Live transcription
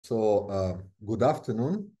Good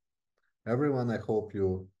afternoon, everyone. I hope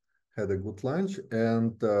you had a good lunch.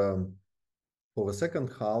 And for the second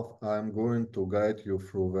half, I'm going to guide you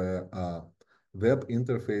through the web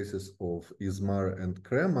interfaces of ISMARA and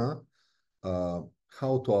CREMA,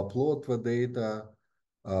 how to upload the data,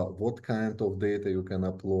 what kind of data you can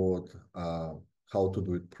upload, how to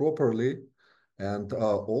do it properly. And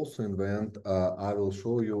also in the end, I will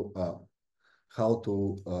show you how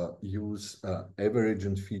to use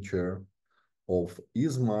averaging feature of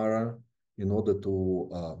ISMARA in order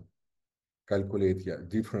to calculate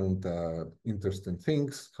different interesting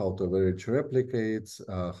things, how to average replicates,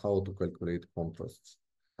 how to calculate contrasts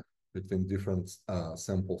between different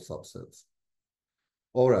sample subsets.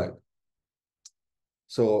 All right.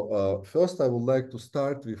 So first I would like to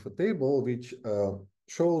start with a table which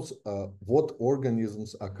shows what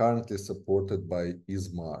organisms are currently supported by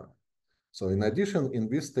ISMARA. So in addition, in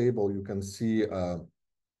this table, you can see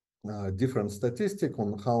different statistics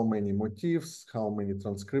on how many motifs, how many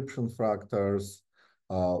transcription factors,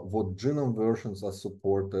 what genome versions are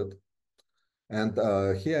supported. And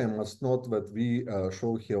here I must note that we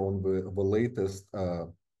show here on the latest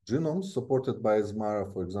genomes supported by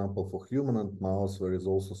ISMARA. For example, for human and mouse, there is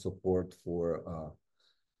also support for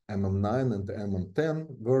MM9 and MM10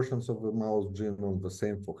 versions of the mouse genome. The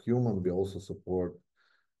same for human. We also support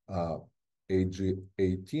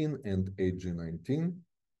AG18 and AG19.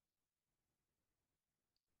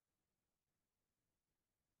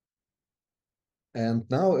 And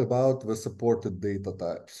now about the supported data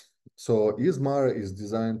types. So ISMARA is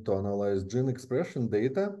designed to analyze gene expression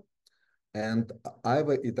data, and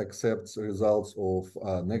either it accepts results of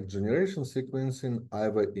next generation sequencing,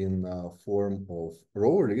 either in form of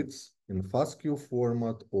raw reads in FASTQ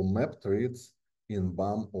format or mapped reads in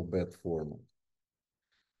BAM or BET format.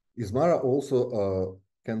 ISMARA also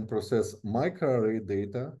can process microarray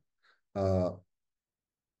data.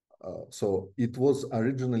 So it was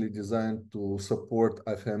originally designed to support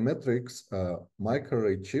Affymetrix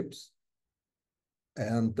microarray chips.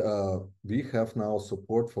 And we have now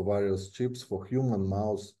support for various chips for human,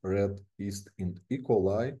 mouse, rat, yeast, and E.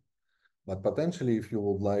 coli. But potentially, if you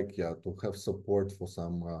would like to have support for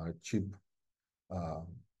some chip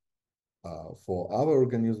for our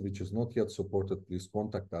organisms, which is not yet supported, please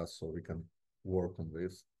contact us so we can work on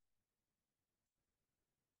this.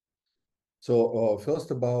 So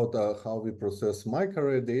first about how we process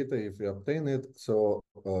microarray data if we obtain it. So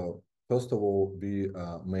first of all, we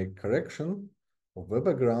make correction of the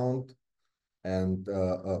background and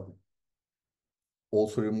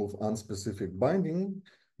also remove unspecific binding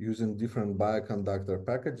using different bioconductor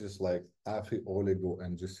packages like AFI, oligo,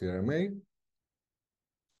 and GCRMA.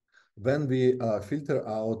 Then we filter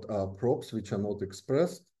out probes which are not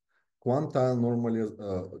expressed, quantile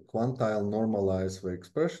normalize the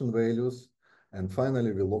expression values, and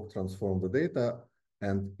finally we log transform the data,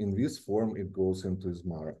 and in this form it goes into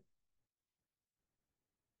ISMARA.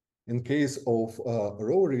 In case of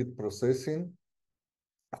raw read processing,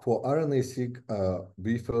 for RNA-seq,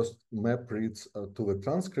 we first map reads to the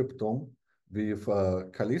transcriptome with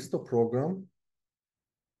Callisto program.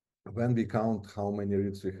 When we count how many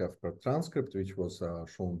reads we have per transcript, which was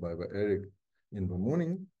shown by Eric in the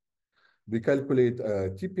morning, we calculate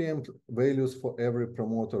TPM values for every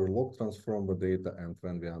promoter, log transform the data, and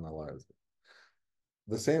when we analyze it.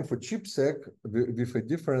 The same for ChIP-seq, with a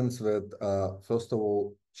difference that, first of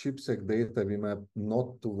all, ChIP-seq data we map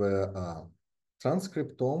not to the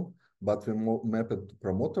transcriptome, but we map it to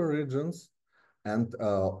promoter regions. And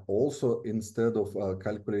also, instead of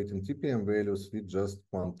calculating TPM values, we just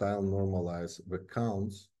quantile normalize the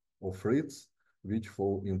counts of reads which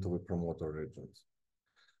fall into the promoter regions.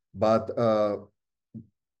 But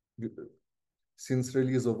since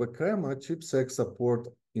release of the CREMA, ChIP-seq support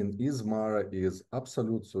in ISMARA is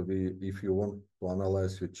absolute. So if you want to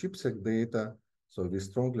analyze your ChIP-seq data, so we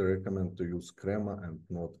strongly recommend to use CREMA and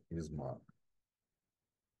not ISMARA.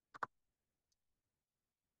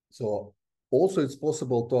 So also, it's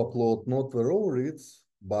possible to upload not the raw reads,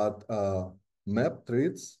 but mapped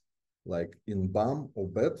reads, like in BAM or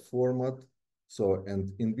BET format. So,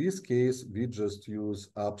 and in this case, we just use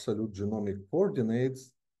absolute genomic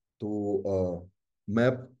coordinates to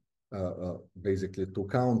map, basically to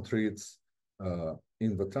count reads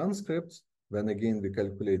in the transcripts. Then again, we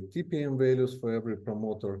calculate TPM values for every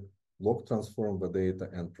promoter, log transform the data,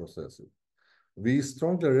 and process it. We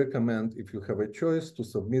strongly recommend, if you have a choice, to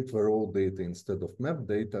submit the raw data instead of map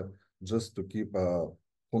data, just to keep a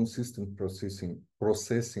consistent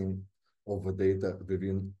processing of the data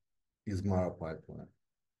within ISMARA pipeline.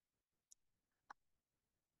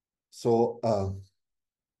 So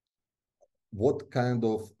what kind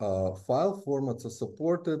of file formats are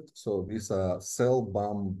supported. So these are cell,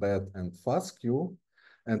 BAM, BET, and FASTQ.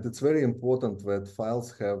 And it's very important that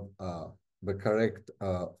files have the correct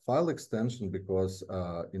file extension, because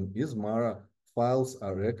in ISMARA, files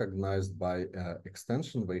are recognized by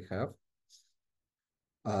extension they have.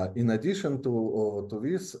 In addition to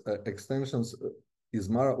these extensions,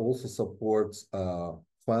 ISMARA also supports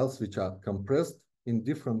files which are compressed in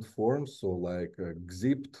different forms, so like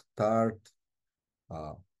zipped, tart,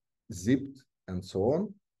 zipped, and so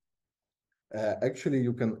on. Actually,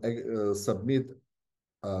 you can submit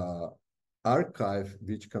archive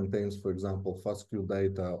which contains, for example, FASTQ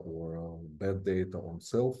data or BET data on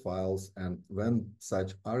cell files, and when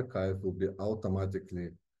such archive will be automatically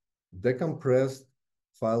decompressed,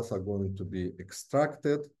 files are going to be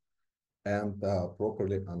extracted and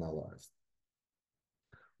properly analyzed.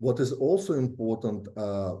 What is also important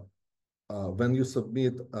when you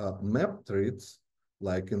submit map treats,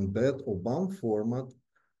 like in BET or BAM format,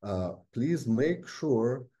 please make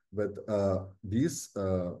sure that this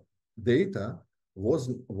data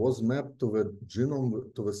was mapped to the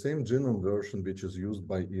genome, to the same genome version which is used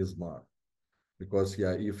by ISMARA. Because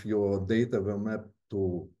if your data were mapped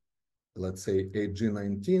to, let's say,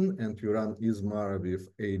 AG19 and you run ISMARA with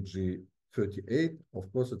AG38,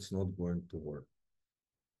 of course, it's not going to work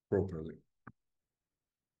properly.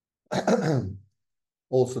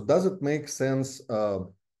 Also, does it make sense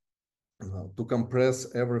to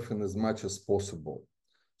compress everything as much as possible?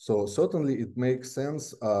 So certainly it makes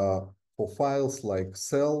sense for files like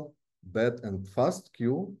cell, BET, and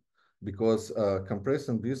FASTQ, because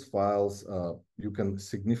compressing these files, you can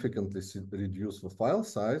significantly reduce the file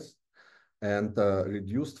size, and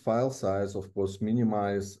reduced file size, of course,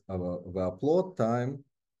 minimize the upload time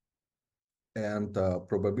and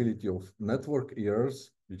probability of network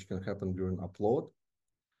errors, which can happen during upload.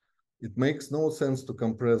 It makes no sense to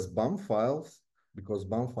compress BAM files, because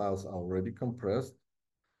BAM files are already compressed.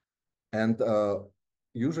 And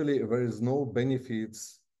usually there is no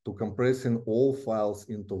benefits to compressing all files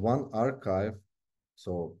into one archive.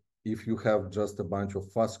 So if you have just a bunch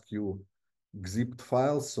of FASTQ zipped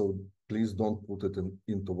files, so please don't put it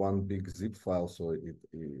into one big zip file, so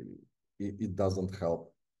it doesn't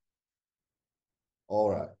help. All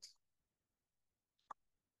right.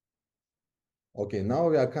 Okay, now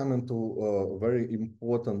we are coming to a very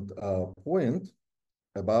important point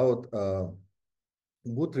about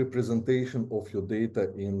good representation of your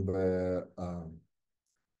data in the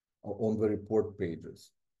on the report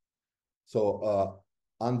pages. So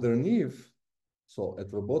underneath, so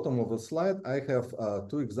at the bottom of the slide, I have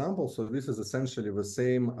two examples. So this is essentially the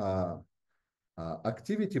same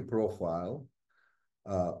activity profile,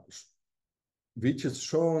 which is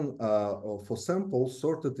shown for samples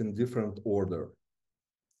sorted in different order.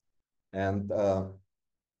 And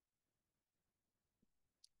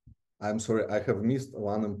I'm sorry, I have missed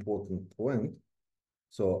one important point.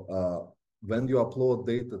 So when you upload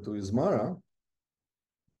data to ISMARA,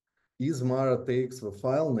 ISMARA takes the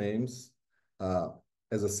file names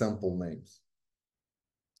as a sample names.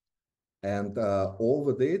 And all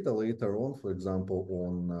the data later on, for example,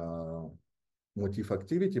 on Motif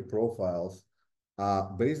activity profiles,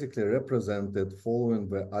 are basically represented following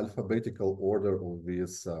the alphabetical order of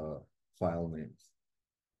these file names.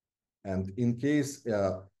 And in case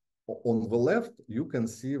on the left, you can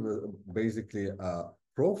see basically a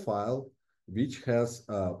profile which has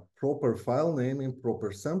proper file naming,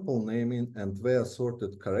 proper sample naming, and they are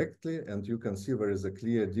sorted correctly. And you can see there is a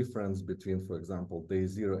clear difference between, for example, day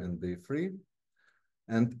 0 and day 3.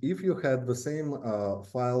 And if you had the same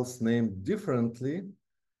files named differently,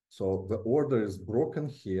 so the order is broken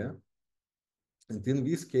here. And in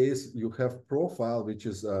this case, you have profile, which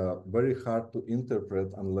is very hard to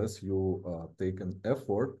interpret unless you take an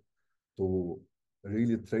effort to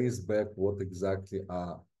really trace back what exactly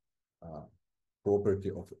are property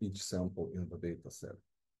of each sample in the data set.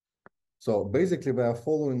 So basically, we are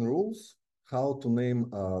following rules how to name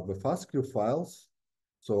the FASTQ files.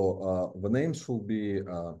 So the names should be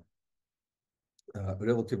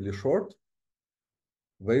relatively short.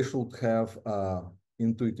 They should have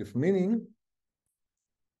intuitive meaning.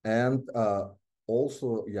 And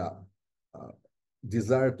also,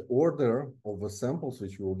 desired order of the samples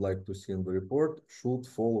which you would like to see in the report should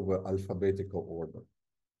follow the alphabetical order.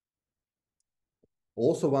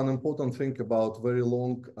 Also, one important thing about very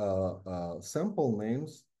long sample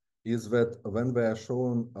names is that when they are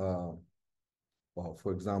shown,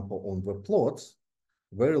 for example, on the plots,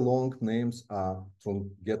 very long names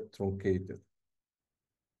get truncated,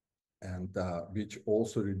 and which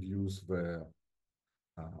also reduce the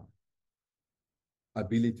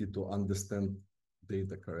ability to understand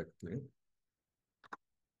data correctly.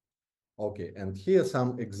 Okay, and here's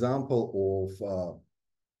some example of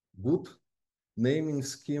good naming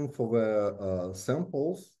scheme for the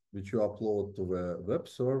samples which you upload to the web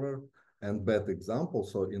server, and bad example.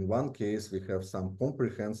 So in one case, we have some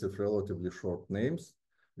comprehensive, relatively short names,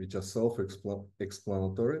 which are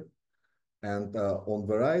self-explanatory. And on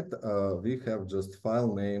the right, we have just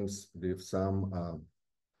file names with some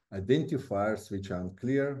identifiers which are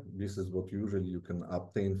unclear. This is what usually you can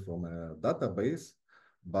obtain from a database,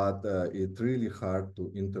 but it's really hard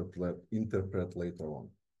to interpret later on.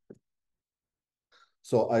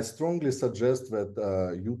 So I strongly suggest that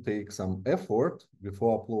you take some effort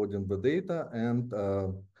before uploading the data and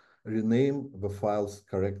rename the files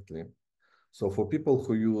correctly. So for people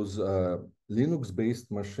who use Linux-based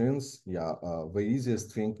machines, the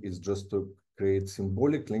easiest thing is just to create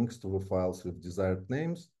symbolic links to the files with desired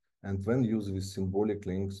names, and then use these symbolic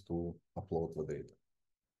links to upload the data.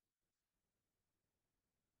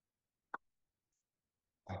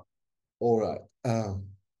 All right.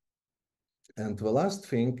 And the last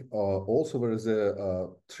thing, also there is a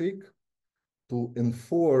trick to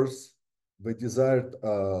enforce the desired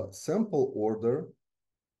sample order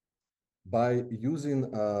by using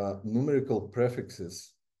numerical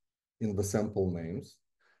prefixes in the sample names.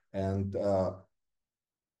 And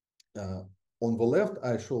on the left,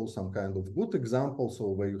 I show some kind of good example. So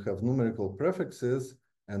where you have numerical prefixes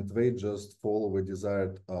and they just follow the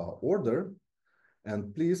desired order.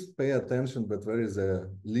 And please pay attention that there is a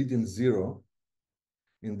leading zero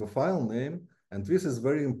in the file name. And this is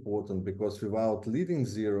very important because without leading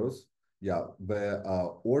zeros, the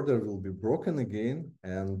order will be broken again.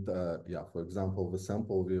 And for example, the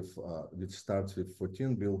sample with which starts with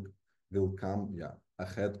 14 will come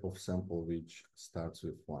ahead of sample which starts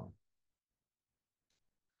with 1.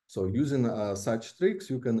 So using such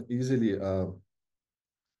tricks, you can easily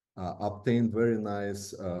obtain very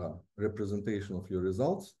nice representation of your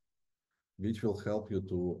results, which will help you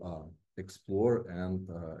to explore and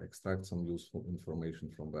extract some useful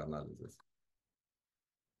information from the analysis.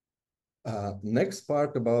 Next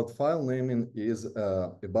part about file naming is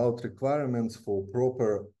about requirements for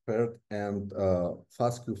proper paired and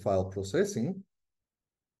FASTQ file processing.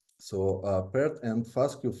 So paired and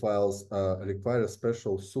FASTQ files require a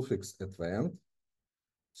special suffix at the end.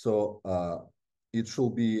 So it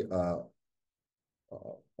should be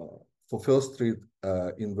for first read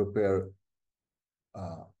in the pair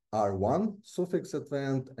R1 suffix at the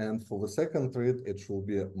end, and for the second read, it should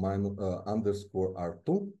be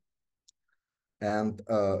 _R2. And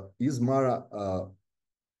ISMARA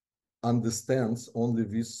understands only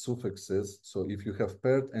these suffixes. So if you have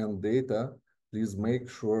paired end data, please make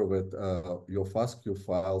sure that your FASTQ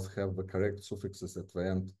files have the correct suffixes at the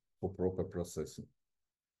end for proper processing.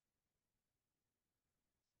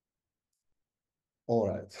 All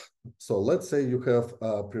right, so let's say you have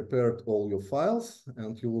prepared all your files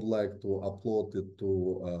and you would like to upload it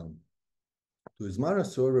to ISMARA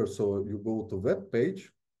server. So you go to web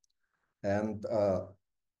page, and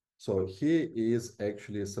so here is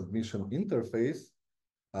actually a submission interface.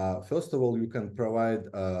 First of all, you can provide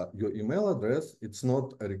your email address. It's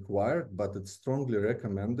not required, but it's strongly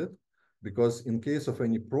recommended, because in case of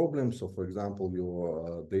any problems, so for example,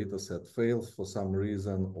 your data set fails for some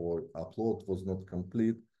reason or upload was not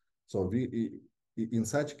complete, so in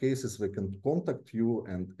such cases, we can contact you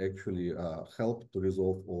and actually help to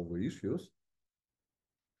resolve all the issues.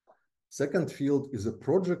 Second field is a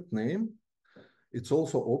project name. It's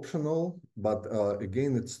also optional, but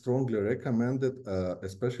again, it's strongly recommended,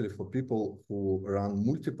 especially for people who run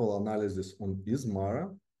multiple analyses on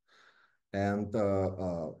ISMARA. And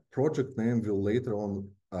project name will later on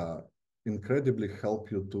incredibly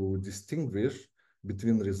help you to distinguish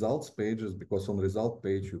between results pages, because on result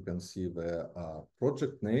page, you can see the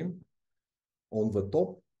project name on the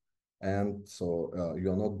top. And so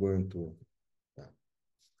you're not going to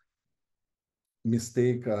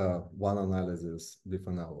mistake one analysis with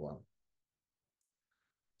another one.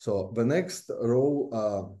 So the next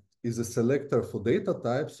row is a selector for data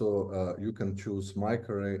type. So you can choose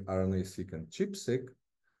microarray, RNA-seq, and ChIP-seq.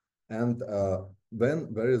 And then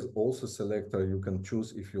there is also selector you can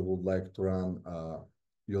choose if you would like to run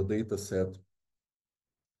your data set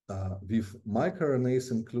with microRNAs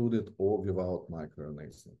included or without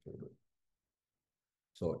microRNAs included.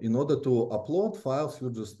 So in order to upload files,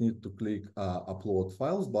 you just need to click Upload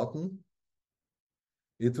Files button.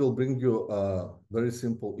 It will bring you a very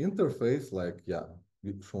simple interface like,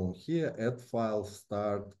 shown here, Add File,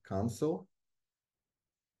 Start, Cancel.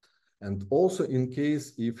 And also in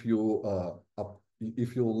case if you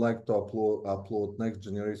if you like to upload next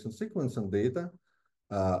generation sequencing data,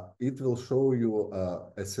 it will show you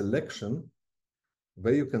a selection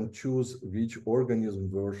where you can choose which organism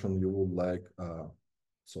version you would like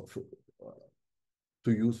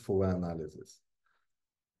to use for the analysis.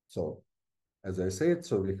 So as I said,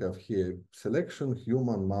 so we have here selection,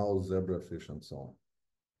 human, mouse, zebrafish, and so on.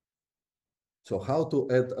 So how to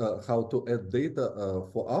add data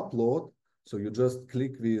for upload? So you just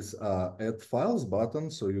click this Add Files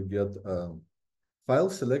button. So you get file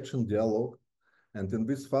selection dialog. And in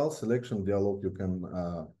this file selection dialog, you can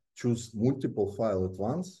choose multiple files at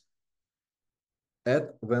once, add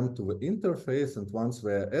them to the interface. And once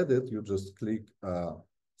they're added, you just click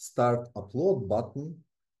Start Upload button.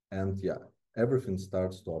 And yeah, everything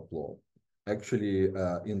starts to upload. Actually,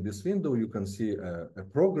 in this window, you can see a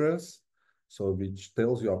progress, so which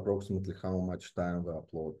tells you approximately how much time the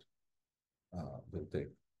upload will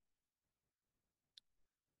take.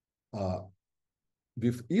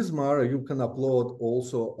 With ISMARA, you can upload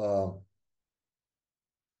also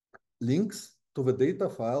links to the data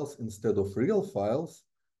files instead of real files.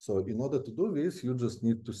 So in order to do this, you just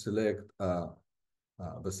need to select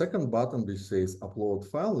the second button, which says Upload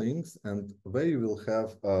File Links, and there you will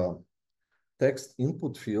have a text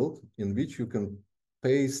input field in which you can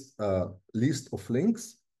paste a list of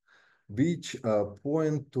links which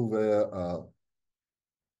point to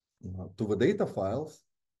the data files.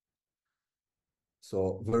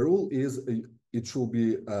 So the rule is it should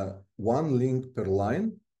be one link per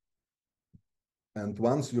line. And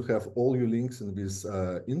once you have all your links in this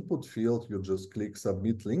input field, you just click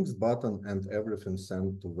Submit Links button and everything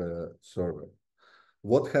sent to the server.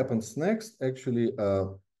 What happens next? Actually,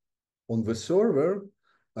 on the server,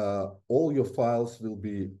 all your files will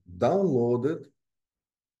be downloaded.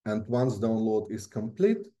 And once download is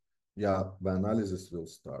complete, yeah, the analysis will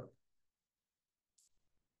start.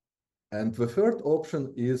 And the third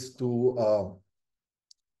option is to,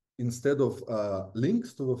 instead of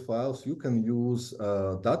links to the files, you can use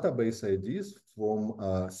database IDs from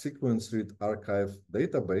Sequence Read Archive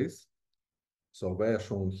database. So they are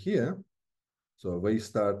shown here. So they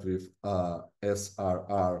start with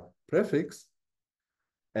SRR prefix.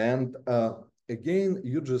 And again,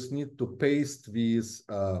 you just need to paste these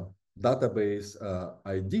database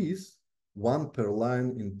IDs, one per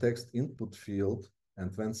line in text input field,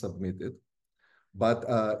 and then submit it. But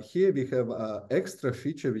here we have an extra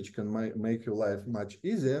feature which can make your life much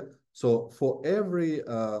easier. So for every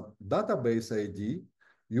database ID,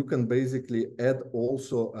 you can basically add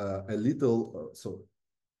also a little,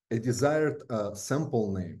 a desired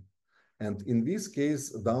sample name. And in this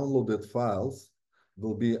case, downloaded files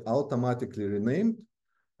will be automatically renamed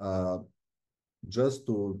just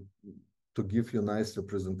to give you a nice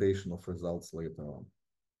representation of results later on.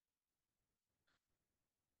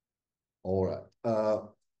 All right.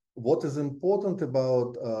 What is important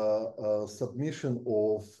about submission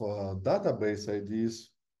of database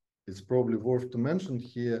IDs is probably worth to mention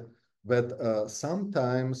here that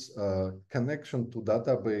sometimes connection to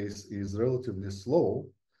database is relatively slow.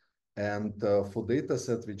 And for data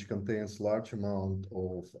set which contains large amount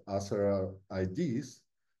of ASRR IDs,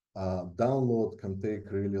 download can take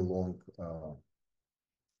really long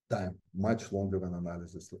time, much longer than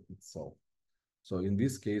analysis itself. So in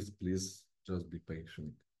this case, please just be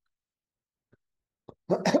patient.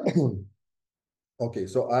 Okay,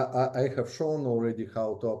 so I have shown already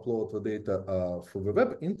how to upload the data through the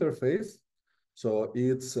web interface. So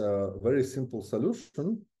it's a very simple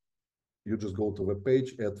solution. You just go to the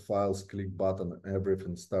page, add files, click button,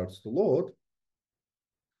 everything starts to load.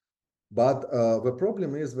 But the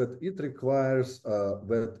problem is that it requires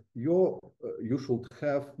that you should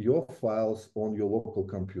have your files on your local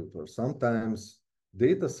computer. Sometimes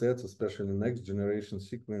data sets, especially next generation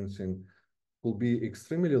sequencing, will be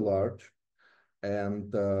extremely large.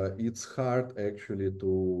 And it's hard actually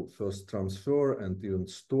to first transfer and even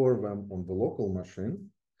store them on the local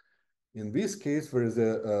machine. In this case, there is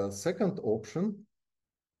a second option.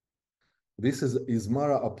 This is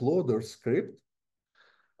ISMARA uploader script.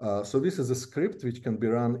 So this is a script which can be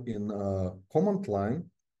run in command line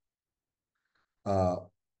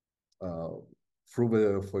through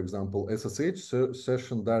the, for example, SSH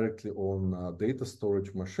session directly on data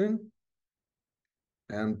storage machine.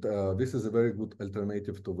 And this is a very good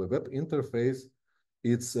alternative to the web interface.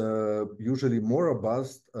 It's usually more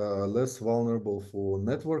robust, less vulnerable for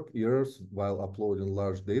network errors while uploading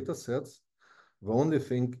large data sets. The only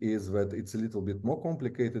thing is that it's a little bit more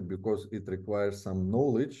complicated because it requires some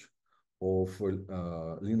knowledge of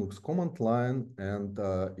Linux command line, and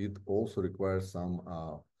it also requires some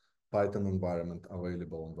Python environment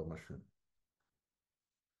available on the machine.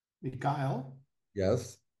 Mikhail?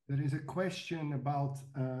 Yes. There is a question about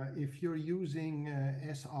if you're using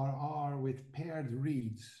SRR with paired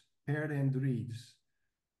end reads,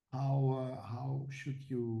 how should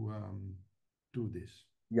you do this?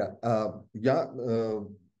 Yeah,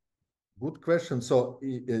 good question. So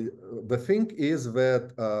the thing is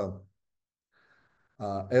that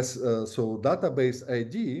so database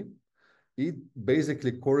ID, it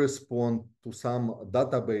basically corresponds to some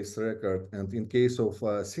database record. And in case of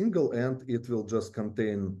a single end, it will just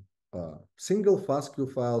contain single FASTQ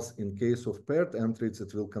files. In case of paired entries,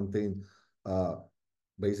 it will contain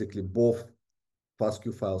basically both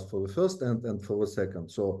FASTQ files for the first end and for the second.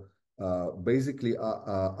 So basically,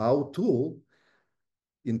 our tool,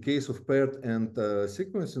 in case of paired end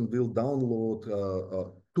sequencing, will download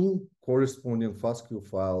two corresponding FASTQ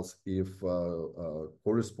files if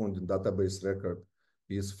corresponding database record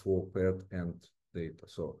is for paired end data.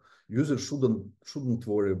 So users shouldn't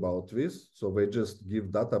worry about this. So they just give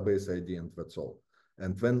database ID and that's all.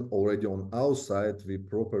 And then already on our side, we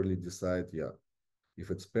properly decide, yeah, if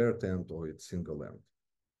it's paired end or it's single end.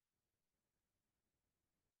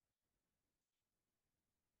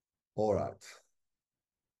 All right.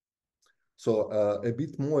 So a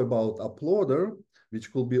bit more about Uploader,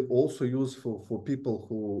 which could be also useful for people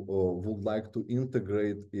who would like to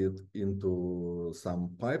integrate it into some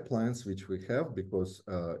pipelines which we have, because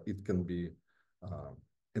it can be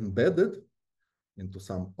embedded into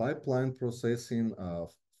some pipeline processing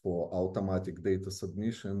for automatic data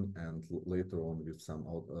submission, and later on with some,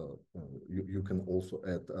 you can also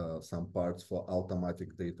add some parts for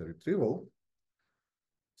automatic data retrieval.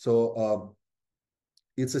 So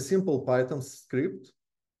it's a simple Python script.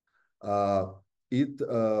 It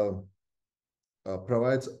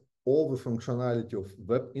provides all the functionality of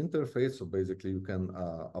web interface. So basically, you can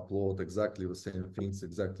upload exactly the same things,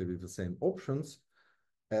 exactly with the same options.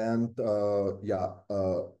 And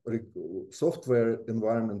software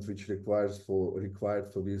environment which required for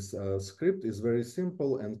this script is very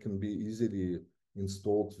simple and can be easily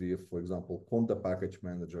installed with, for example, Conda package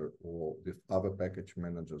manager or with other package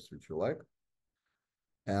managers which you like.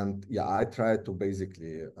 And yeah, I try to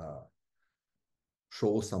basically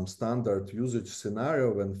show some standard usage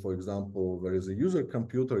scenario when, for example, there is a user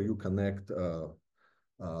computer, you connect to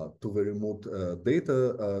the remote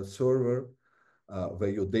data server where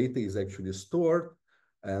your data is actually stored,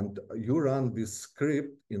 and you run this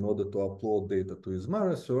script in order to upload data to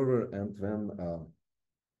ISMARA server, and then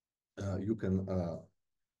you can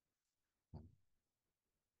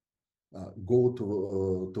go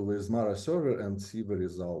to the ISMARA server and see the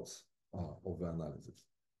results of the analysis.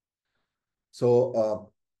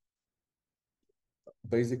 So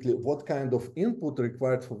basically, what kind of input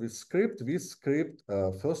required for this script? This script,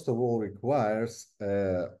 first of all, requires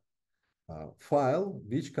a file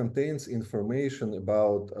which contains information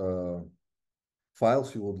about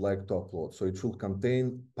files you would like to upload. So it should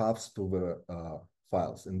contain paths to the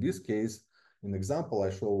files. In this case, in example, I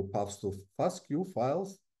show paths to FASTQ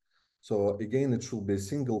files. So again, it should be a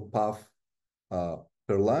single path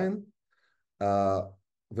per line.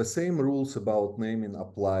 The same rules about naming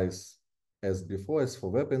applies as before as for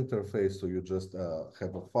web interface. So you just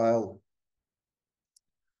have a file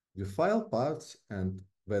with file paths, and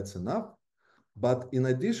that's enough. But in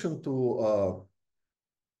addition to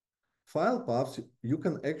file paths, you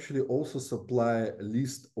can actually also supply a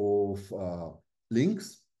list of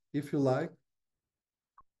links, if you like,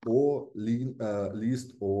 or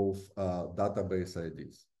list of database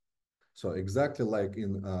IDs. So exactly like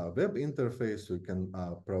in web interface, you can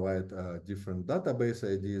provide different database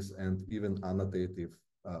IDs and even annotate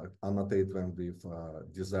them with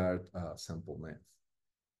desired sample names.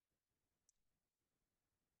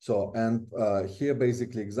 So, and here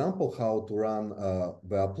basically example how to run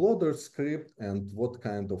the uploader script and what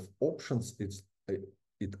kind of options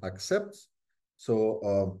it accepts.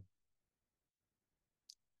 So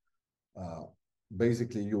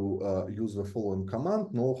basically you use the following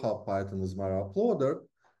command, know-how Python ISMARA uploader.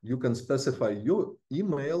 You can specify your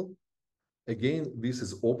email. Again, this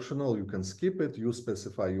is optional. You can skip it. You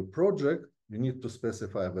specify your project. You need to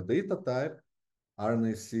specify the data type,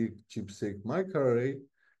 RNA-seq, ChIP-seq microarray,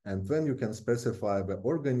 and then you can specify the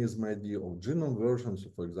organism ID or genome version. So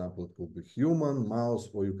for example, it could be human, mouse,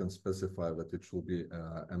 or you can specify that it should be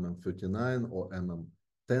MM39 or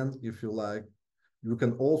MM10 if you like. You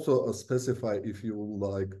can also specify if you would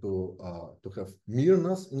like to have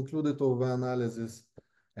mirrors included of the analysis.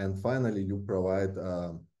 And finally, you provide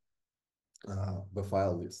the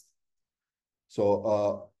file list.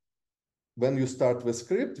 So when you start the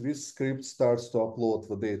script, this script starts to upload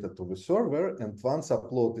the data to the server. And once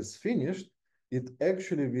upload is finished, it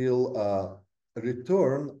actually will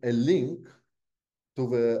return a link to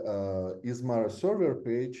the ISMARA server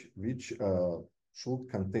page, which should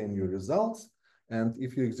contain your results. And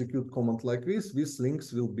if you execute command like this, these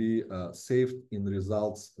links will be saved in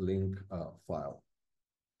results link file.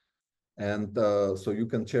 And so you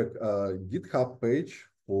can check GitHub page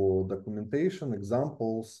for documentation,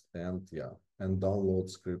 examples, and download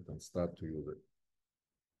script and start to use it.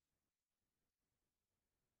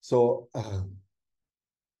 So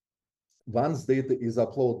once data is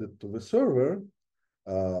uploaded to the server,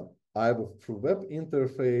 either through web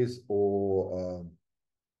interface or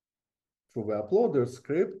through the uploader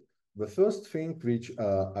script, the first thing which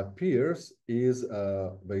appears is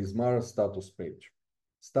the ISMARA status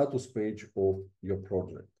page of your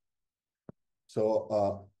project.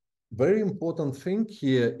 So very important thing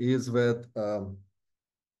here is that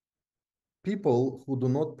people who do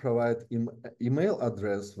not provide email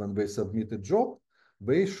address when they submit a job,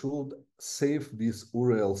 they should save this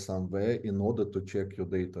URL somewhere in order to check your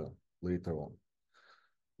data later on.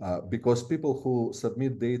 Because people who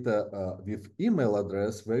submit data with email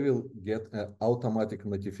address, they will get an automatic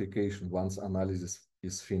notification once analysis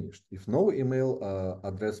is finished. If no email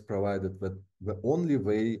address provided, the only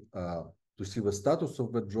way to see the status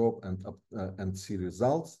of the job and see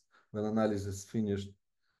results when analysis is finished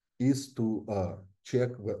is to check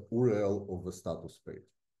the URL of the status page.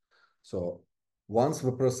 So once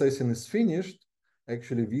the processing is finished,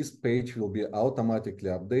 actually this page will be automatically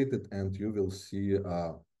updated and you will see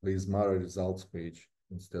the ISMARA results page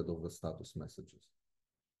instead of the status messages.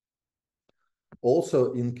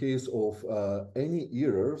 Also, in case of any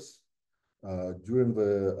errors during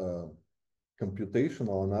the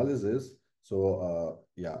computational analysis, so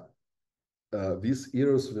these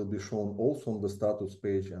errors will be shown also on the status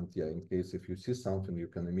page, and in case if you see something, you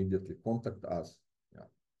can immediately contact us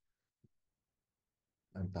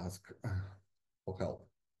and ask for help.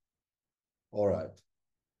 All right.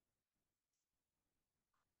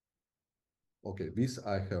 Okay, this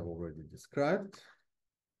I have already described.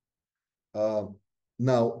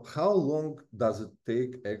 Now, how long does it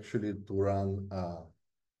take actually to run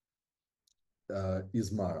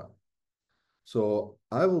ISMARA? So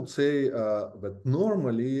I would say that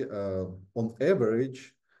normally, on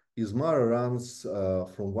average, ISMARA runs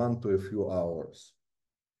from 1 to a few hours.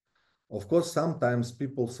 Of course, sometimes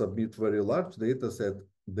people submit very large data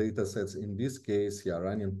sets. In this case,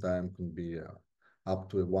 running time can be up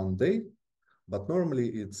to 1 day, but normally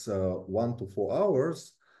it's 1 to 4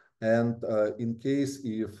 hours. And in case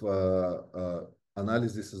if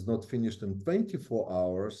analysis is not finished in 24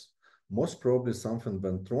 hours, most probably something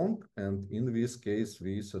went wrong. And in this case,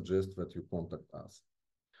 we suggest that you contact us.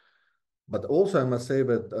 But also I must say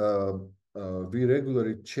that we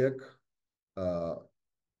regularly check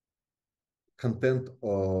content,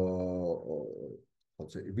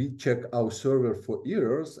 we check our server for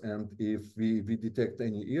errors, and if we detect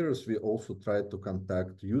any errors, we also try to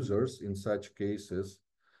contact users in such cases,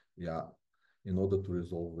 in order to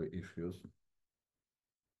resolve the issues.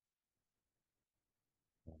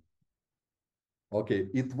 Okay,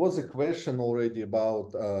 it was a question already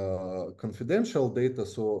about confidential data,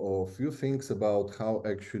 so a few things about how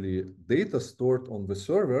actually data stored on the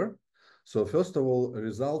server. So first of all,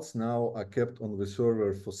 results now are kept on the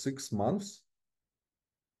server for 6 months.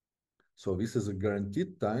 So this is a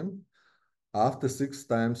guaranteed time. After 6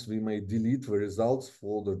 times, we may delete the results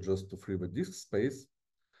folder just to free the disk space.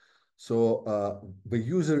 So the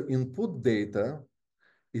user input data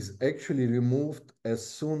is actually removed as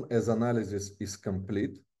soon as analysis is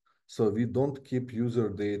complete. So we don't keep user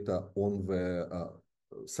data on the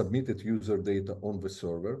submitted user data on the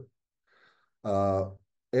server.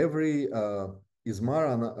 Every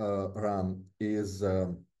ISMARA run is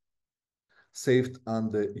saved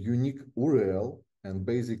under unique URL, and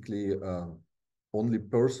basically only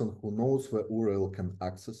person who knows the URL can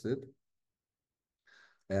access it.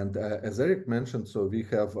 And as Eric mentioned, so we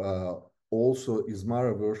have also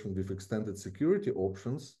ISMARA version with extended security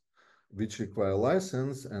options, which require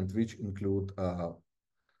license and which include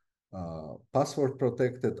password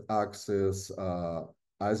protected access,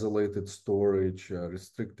 isolated storage,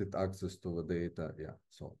 restricted access to the data.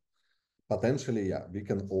 So potentially, we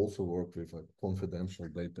can also work with confidential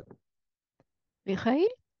data. Mikhail?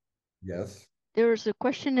 Yes. There's a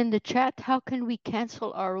question in the chat. How can we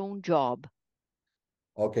cancel our own job?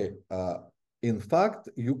 Okay. In fact,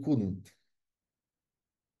 you couldn't.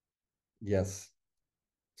 Yes.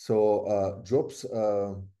 So jobs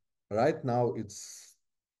right now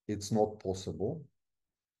it's not possible.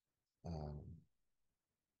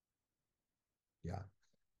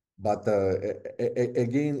 But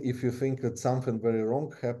again, if you think that something very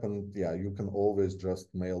wrong happened, yeah, you can always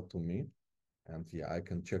just mail to me. And yeah, I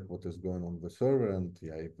can check what is going on the server. And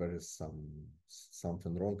yeah, if there is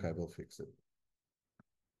something wrong, I will fix it.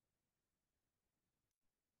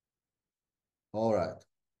 All right.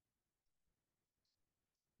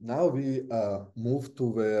 Now we move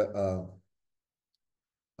to the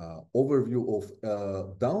overview of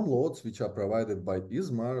downloads, which are provided by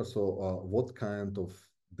ISMARA. So what kind of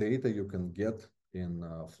data you can get in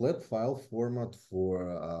flat file format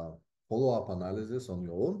for follow-up analysis on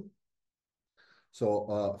your own.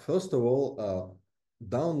 So first of all,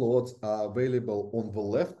 downloads are available on the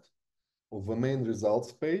left of the main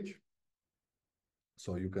results page.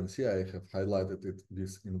 So you can see I have highlighted it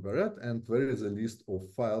this in the red, and there is a list of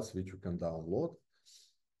files which you can download.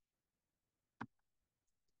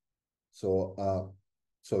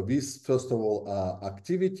 So these, first of all,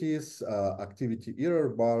 activities, activity error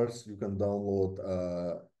bars. You can download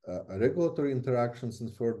regulatory interactions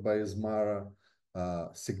inferred by ISMARA,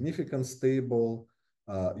 significance table.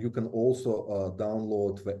 You can also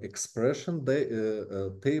download the expression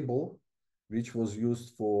table, which was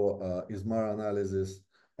used for ISMARA analysis.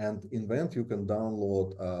 And in the end, you can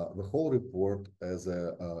download the whole report as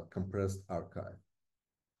a compressed archive.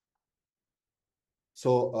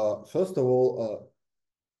 So first of all,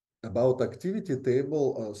 about activity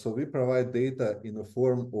table, so we provide data in the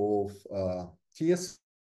form of TSV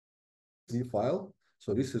file.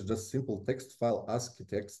 So this is just simple text file, ASCII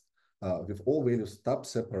text, with all values tab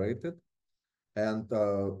separated. And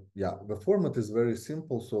yeah, the format is very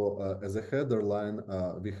simple. So as a header line,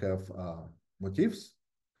 we have motifs.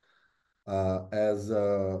 As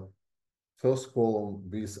first column,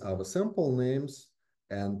 these are the sample names.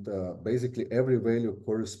 And basically every value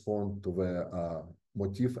corresponds to the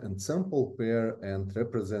motif and sample pair and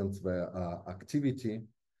represents the activity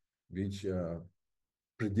which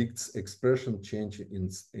predicts expression change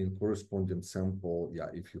in corresponding sample. Yeah,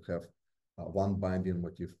 if you have one binding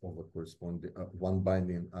motif of the corresponding, one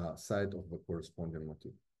binding site of the corresponding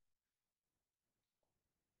motif.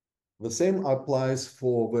 The same applies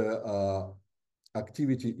for the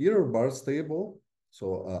activity error bars table.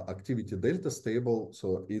 So activity deltas table,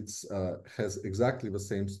 so it's has exactly the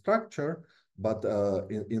same structure, but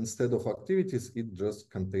instead of activities, it just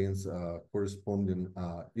contains corresponding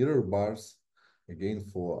error bars, again,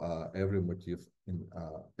 for every motif in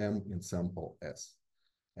M in sample S.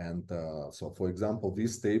 And so, for example,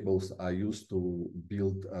 these tables are used to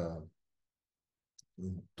build,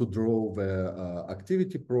 to draw the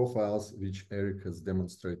activity profiles, which Eric has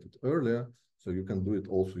demonstrated earlier. So you can do it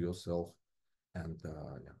also yourself and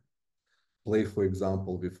yeah, play, for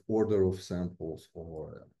example, with order of samples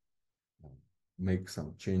or make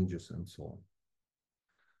some changes and so on.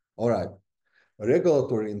 All right,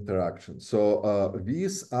 regulatory interaction. So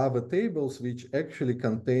these are the tables which actually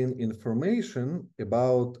contain information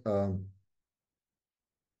about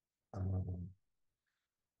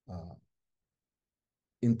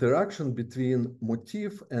interaction between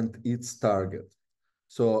motif and its target.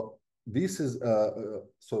 So this is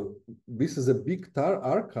a big tar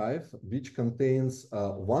archive which contains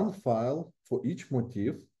one file for each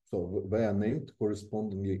motif. So they are named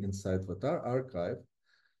correspondingly inside the tar archive,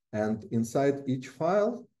 and inside each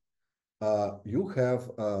file you have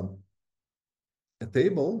a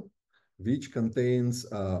table which contains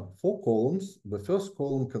 4 columns. The first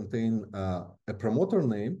column contains a promoter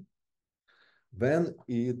name. Then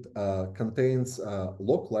it contains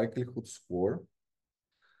log likelihood score.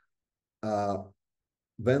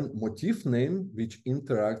 Then motif name, which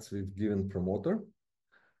interacts with given promoter.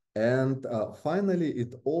 And finally,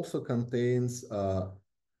 it also contains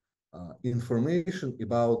information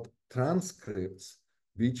about transcripts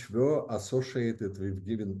which were associated with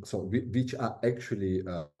given, so which are actually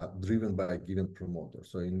driven by a given promoter.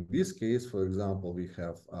 So in this case, for example, we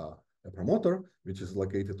have a promoter which is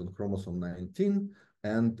located on chromosome 19,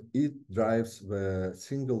 and it drives the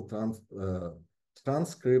single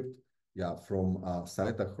transcript, yeah, from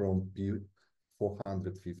cytochrome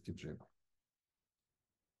P450 gene.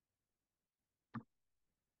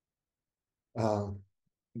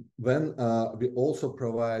 Then we also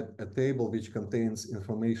provide a table which contains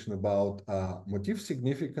information about motif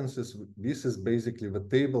significances. This is basically the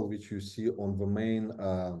table which you see on the main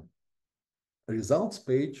results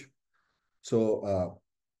page. So,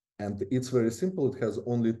 and it's very simple. It has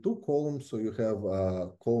only 2 columns. So you have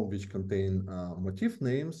a column which contain motif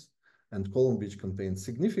names and column which contains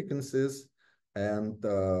significances. And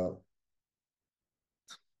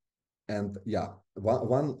And yeah,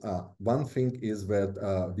 one thing is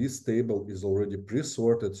that this table is already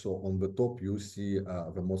pre-sorted. So on the top, you see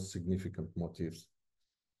the most significant motifs.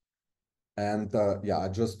 And yeah,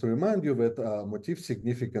 just to remind you that motif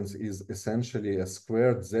significance is essentially a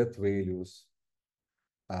squared Z values,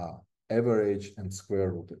 average and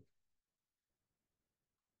square rooted.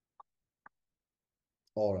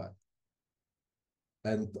 All right.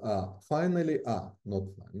 And finally, not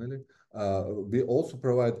finally, we also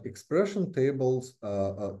provide expression tables,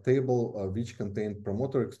 which contain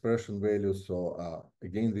promoter expression values. So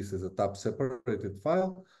again, this is a tab separated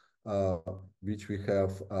file, which we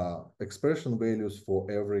have expression values for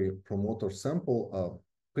every promoter sample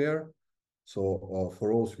pair. So for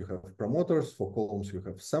rows, you have promoters, for columns, you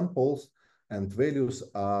have samples, and values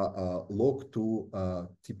are log to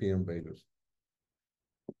TPM values.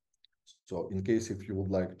 So in case if you would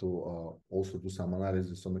like to also do some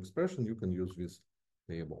analysis on expression, you can use this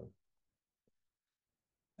table.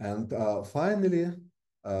 And finally,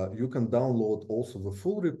 you can download also the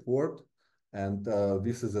full report. And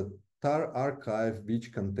this is a tar archive,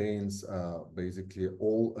 which contains basically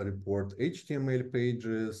all report HTML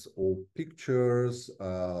pages, all pictures,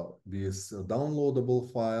 these downloadable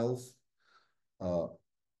files.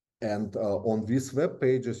 And on these web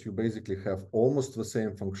pages, you basically have almost the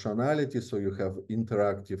same functionality. So you have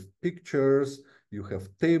interactive pictures, you have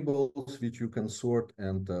tables which you can sort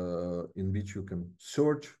and in which you can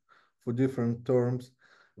search for different terms.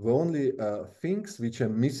 The only things which are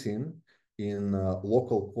missing in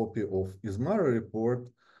local copy of ISMARA report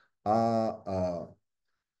are,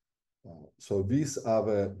 so these are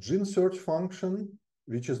the gene search function,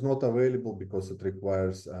 which is not available because it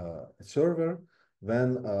requires a server.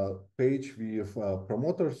 Then page with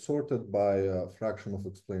promoters sorted by fraction of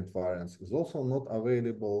explained variance is also not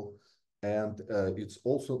available. And it's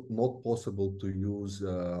also not possible to use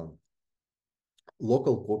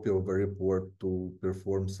local copy of the report to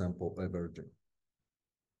perform sample averaging.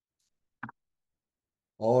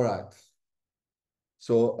 All right.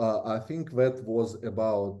 So I think that was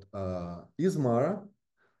about ISMARA.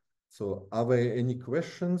 So are there any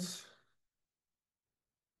questions?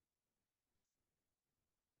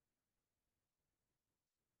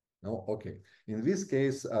 No, okay. In this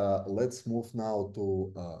case, let's move now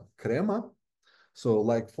to CREMA. So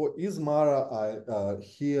like for ISMARA,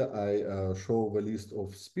 here I show the list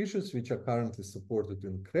of species which are currently supported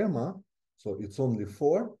in CREMA. So it's only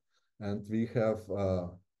 4, and we have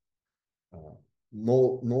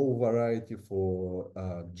no variety for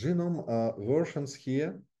genome versions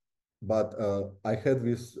here. But I had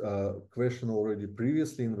this question already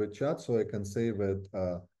previously in the chat, so I can say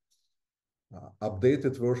that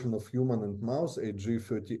updated version of human and mouse,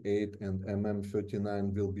 HG38 and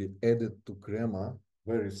MM39, will be added to CREMA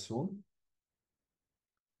very soon.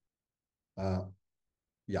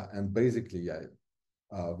 Yeah, and basically, yeah,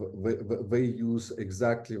 they use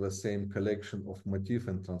exactly the same collection of motif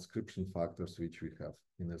and transcription factors which we have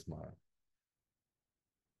in ISMARA.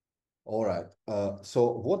 All right, so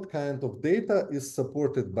what kind of data is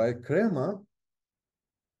supported by CREMA?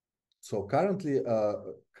 So currently,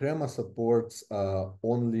 CREMA supports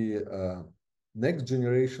only next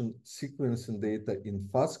generation sequencing data in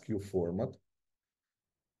FASTQ format.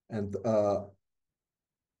 And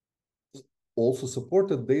also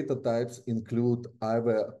supported data types include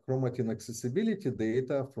either chromatin accessibility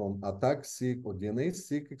data from ATAC-seq or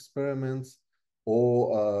DNase-seq experiments,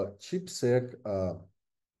 or ChIP-seq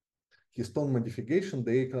histone modification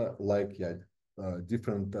data like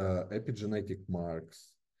different epigenetic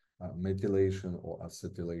marks, methylation or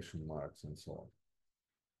acetylation marks, and so on.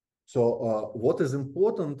 So what is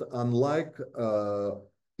important, unlike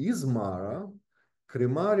ISMARA,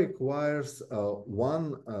 CREMA requires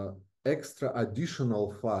one extra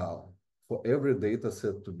additional file for every data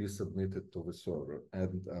set to be submitted to the server.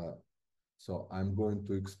 And so I'm going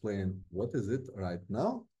to explain what is it right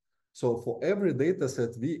now. So for every data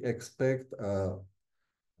set, we expect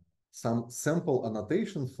some sample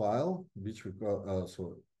annotation file, which we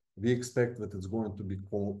so we expect that it's going to be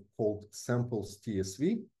called samples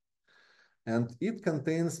TSV, and it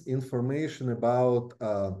contains information about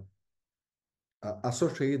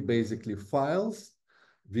associate basically files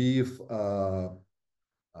with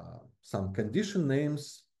some condition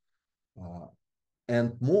names,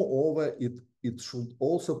 and moreover, it should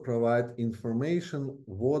also provide information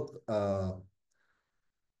what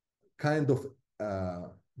kind of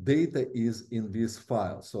data is in this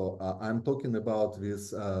file. So I'm talking about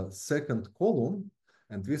this second column,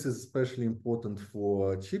 and this is especially important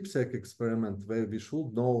for ChIP-seq experiment, where we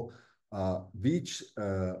should know which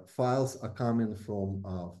files are coming from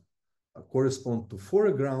correspond to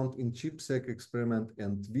foreground in ChIP-seq experiment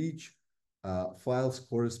and which files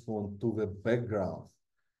correspond to the background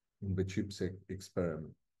in the ChIP-seq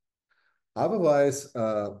experiment. Otherwise,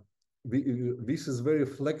 this is a very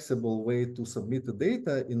flexible way to submit the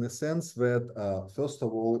data in the sense that, first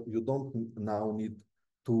of all, you don't now need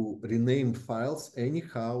to rename files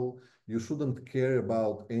anyhow. You shouldn't care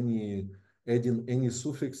about adding any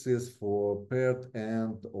suffixes for paired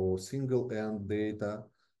end or single end data.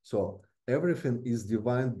 So everything is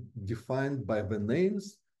defined by the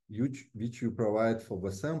names which you provide for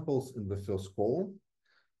the samples in the first column.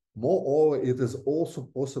 Moreover, it is also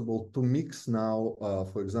possible to mix now,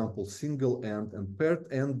 for example, single end and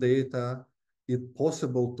paired end data. It's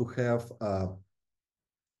possible to have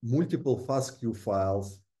multiple FASTQ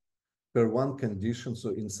files per one condition. So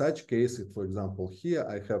in such case, for example, here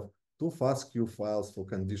I have two FASTQ files for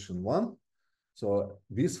condition 1. So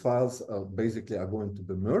these files basically are going to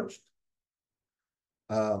be merged.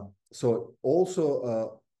 So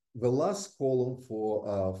also the last column for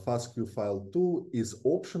FASTQ file 2 is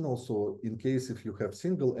optional. So in case if you have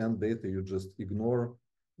single end data, you just ignore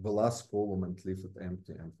the last column and leave it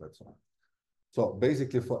empty and that's all. So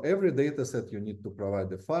basically for every data set, you need to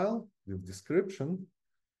provide a file with description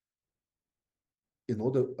in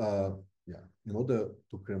order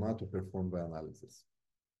to CREMA to perform the analysis.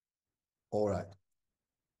 All right.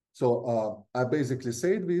 So I basically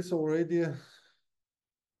said this already.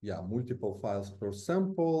 Yeah, multiple files per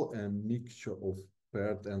sample and mixture of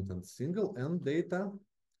paired end and single end data.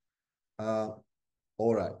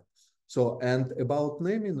 All right. So, and about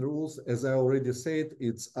naming rules, as I already said,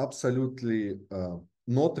 it's absolutely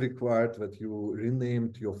not required that you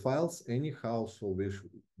renamed your files anyhow, so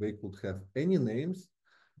they could have any names.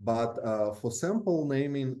 But for sample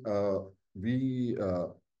naming, we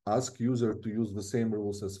ask user to use the same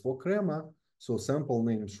rules as for CREMA. So sample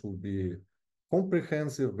names should be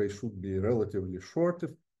comprehensive, they should be relatively short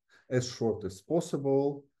as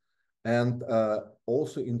possible. And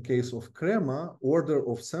also in case of CREMA, order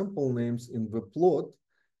of sample names in the plot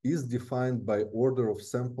is defined by order of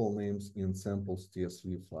sample names in samples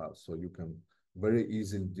TSV files. So you can very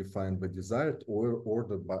easily define the desired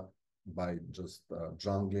order by just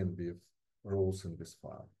jungling with rows in this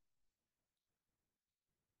file.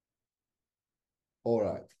 All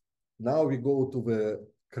right, now we go to the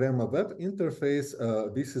CREMA web interface.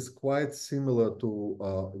 This is quite similar to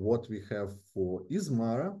what we have for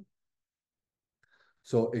ISMARA.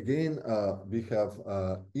 So again, we have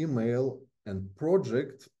email and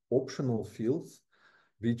project optional fields,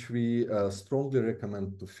 which we strongly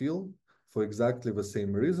recommend to fill for exactly the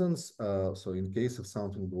same reasons. So in case if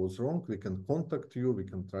something goes wrong, we can contact you, we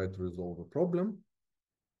can try to resolve a problem.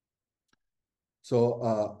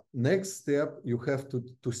 So next step, you have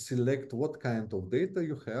to select what kind of data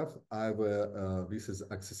you have. Either this is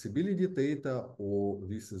accessibility data or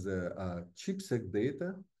this is a ChIP-seq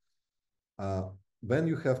data. Then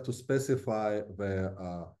you have to specify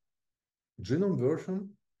the genome version,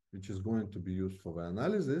 which is going to be used for the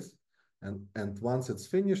analysis. And once it's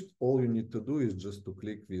finished, all you need to do is just to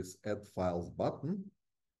click this Add Files button.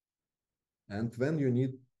 And then you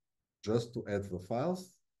need just to add the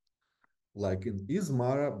files, like in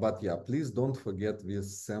ISMARA, but yeah, please don't forget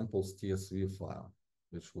this samples TSV file,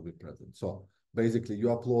 which will be present. So basically, you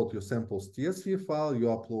upload your samples TSV file, you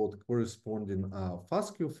upload corresponding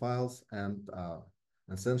FASTQ files, and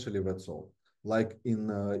essentially that's all. Like in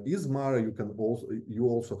ISMARA, you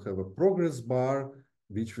also have a progress bar,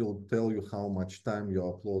 which will tell you how much time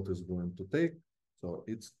your upload is going to take. So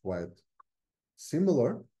it's quite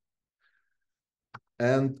similar.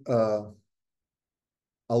 And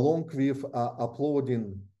along with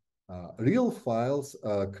uploading real files,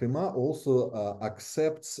 CREMA also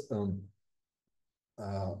accepts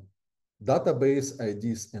database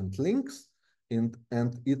IDs and links,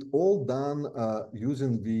 and it all done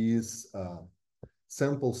using these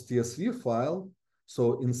samples TSV file.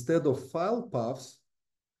 So instead of file paths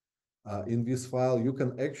in this file, you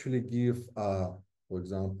can actually give, for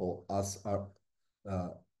example,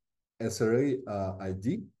 SRA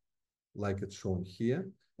ID, like it's shown here.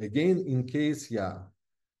 Again, in case,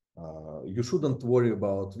 you shouldn't worry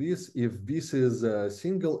about this. If this is a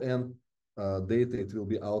single end data, it will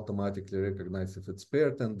be automatically recognized. If it's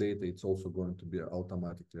paired end data, it's also going to be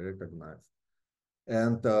automatically recognized.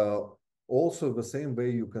 And also the same way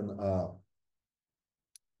you can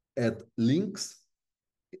add links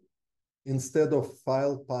instead of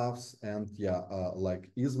file paths, and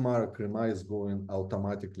like ISMARA, CREMA is going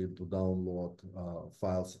automatically to download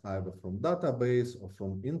files either from database or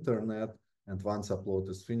from internet, and once upload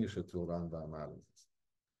is finished, it will run the analysis.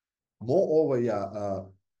 Moreover,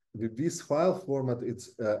 with this file format,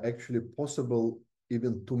 it's actually possible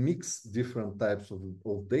even to mix different types of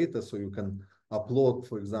data. So you can upload,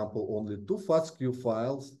 for example, only 2 FASTQ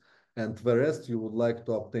files, and the rest you would like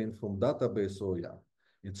to obtain from database. So yeah,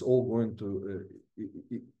 it's all going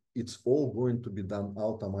to be done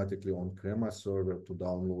automatically on CREMA server to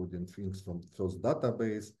downloading things from first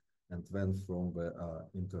database and then from the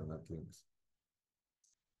internet links.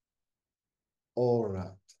 All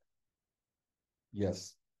right.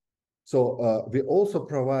 Yes. So we also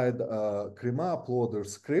provide CREMA uploader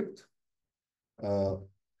script,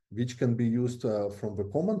 which can be used from the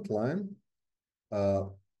command line.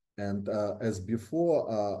 And as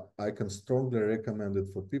before, I can strongly recommend it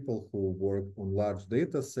for people who work on large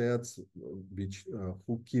data sets,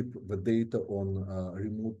 who keep the data on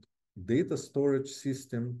remote data storage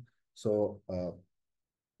system. So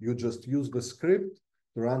you just use the script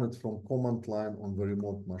to run it from command line on the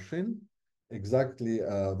remote machine, exactly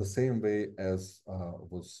the same way as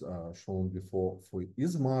was shown before for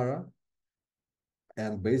ISMARA.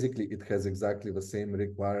 And basically, it has exactly the same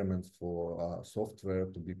requirements for software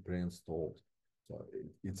to be pre-installed. So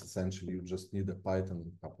it's essentially, you just need a Python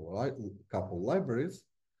and couple libraries,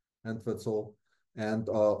 and that's all. And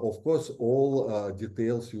of course, all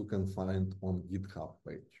details you can find on GitHub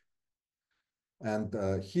page. And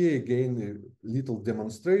here again, a little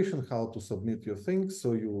demonstration how to submit your things.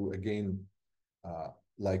 So you again,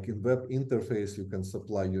 like in web interface, you can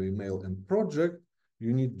supply your email and project.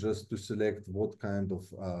 You need just to select what kind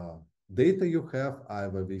of data you have.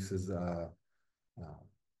 Either this is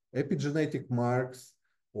epigenetic marks,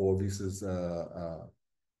 or this is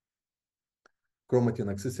chromatin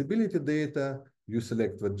accessibility data. You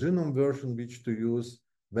select the genome version which to use.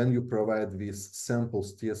 Then you provide this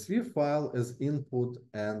samples TSV file as input,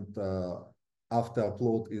 and after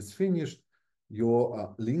upload is finished,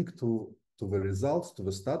 your link to the results, to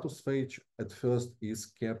the status page, at first is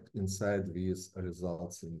kept inside these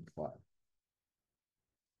results in file.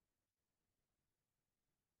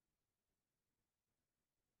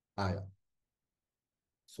 Yeah.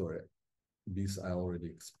 Sorry, this I already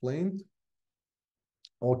explained.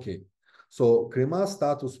 Okay, so CREMA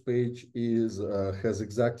status page is has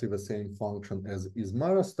exactly the same function as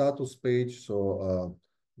ISMARA status page. So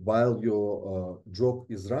while your job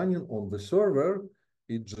is running on the server,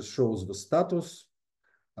 it just shows the status,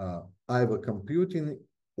 either computing,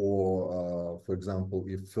 or for example,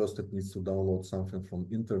 if first it needs to download something from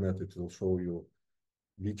internet, it will show you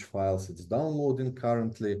which files it's downloading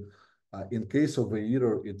currently. In case of an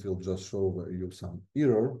error, it will just show you some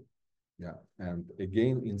error. Yeah, and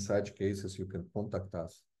again, in such cases, you can contact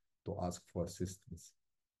us to ask for assistance.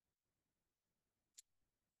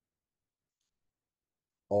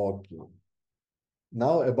 Okay.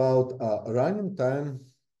 Now about running time.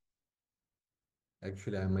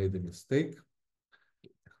 Actually, I made a mistake.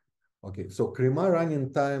 Okay, so CREMA running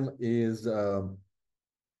time is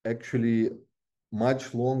actually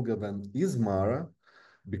much longer than ISMARA,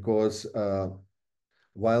 because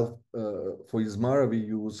while for ISMARA we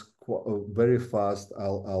use very fast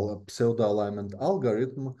pseudo-alignment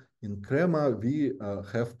algorithm, in CREMA we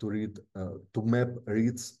have to read to map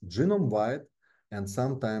reads genome-wide, and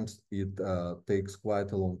sometimes it takes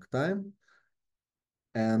quite a long time.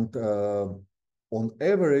 And on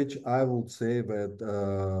average, I would say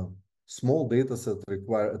that small data sets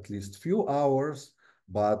require at least few hours,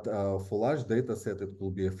 but for large data set, it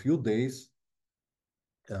will be a few days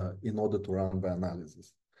in order to run the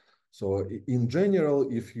analysis. So in general,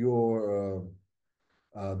 if your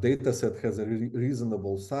data set has a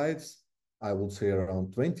reasonable size, I would say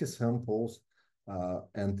around 20 samples,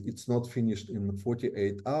 and it's not finished in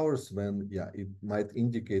 48 hours, then yeah, it might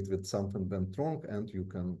indicate that something went wrong, and you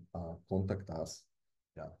can contact us.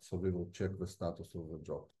 Yeah, so we will check the status of the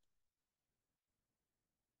job.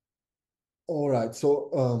 All right,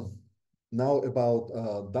 so now about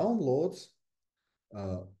downloads.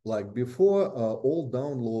 Like before, all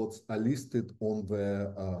downloads are listed on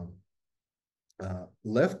the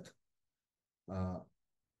left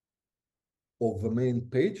of the main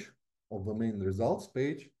page, of the main results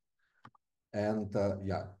page. And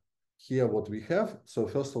yeah, here what we have. So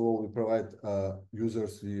first of all, we provide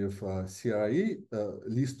users with CRE,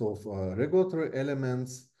 list of regulatory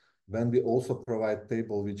elements. Then we also provide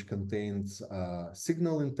table which contains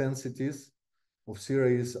signal intensities of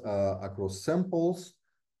series across samples,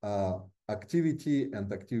 activity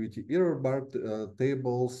and activity error bar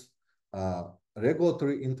tables,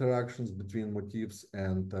 regulatory interactions between motifs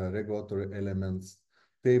and regulatory elements,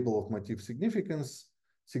 table of motif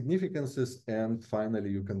significances, and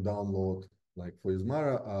finally you can download, like for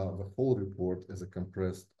ISMARA, the whole report as a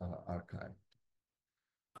compressed archive.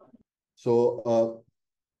 So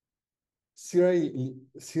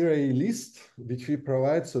CRA list, which we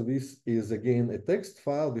provide, so this is again a text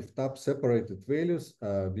file with tab separated values,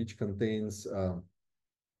 which contains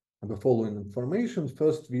the following information.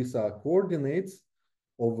 First, these are coordinates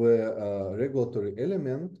of a regulatory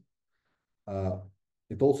element.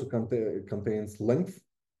 It also contains length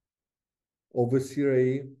of the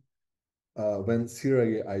CRA, then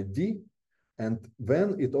CRA ID, and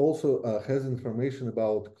then it also has information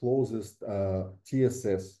about closest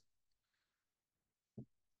TSS.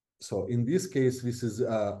 So in this case, this is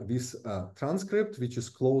this transcript, which is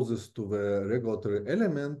closest to the regulatory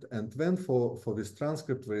element. And then for this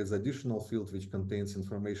transcript, there is additional field which contains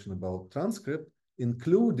information about transcript,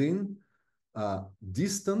 including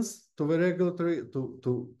distance to the regulatory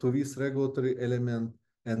to this regulatory element,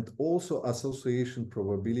 and also association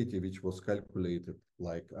probability, which was calculated,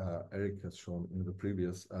 like Eric has shown in the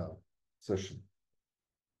previous session.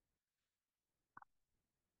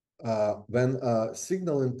 When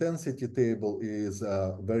signal intensity table is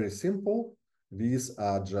very simple, these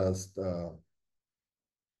are just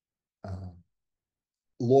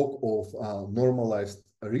log of normalized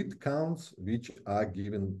read counts, which are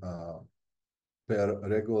given per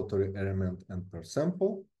regulatory element and per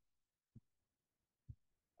sample.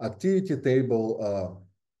 Activity table,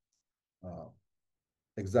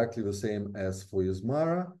 exactly the same as for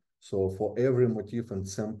ISMARA. So for every motif and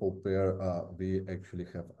sample pair, we actually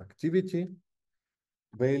have activity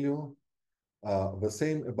value. The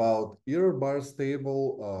same about error bars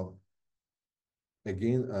table.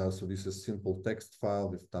 Again, so this is simple text file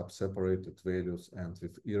with tab separated values and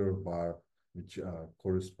with error bar, which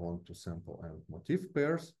correspond to sample and motif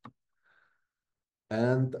pairs.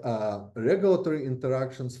 And regulatory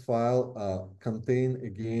interactions file contain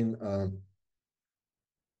again,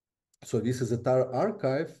 so this is a TAR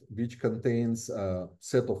archive, which contains a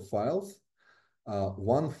set of files,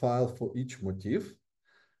 one file for each motif.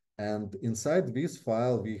 And inside this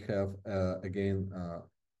file, we have, again,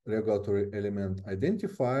 regulatory element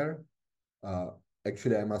identifier.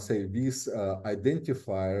 Actually, I must say these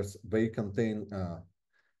identifiers, they contain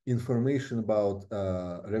information about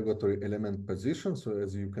regulatory element position. So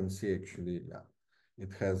as you can see, actually, yeah,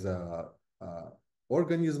 it has a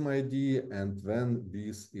organism ID, and then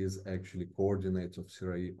this is actually coordinates of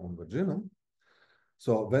CRA on the genome.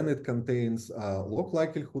 So then it contains log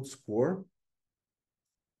likelihood score,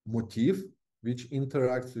 motif, which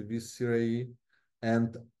interacts with this CRA,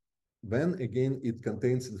 and then again, it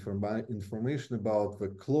contains information about the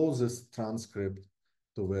closest transcript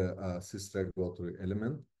to the cis regulatory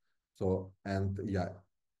element. So, and yeah,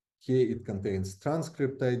 here it contains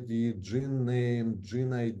transcript ID, gene name,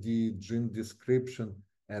 gene ID, gene description,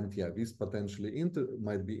 and yeah, this potentially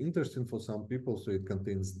might be interesting for some people. So it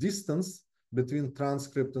contains distance between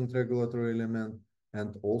transcript and regulatory element,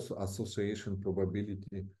 and also association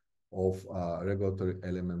probability of regulatory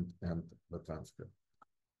element and the transcript.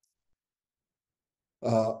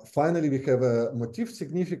 Finally, we have a motif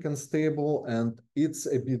significance table, and it's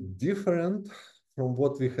a bit different from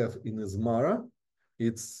what we have in ISMARA.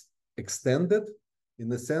 It's extended in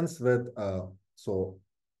the sense that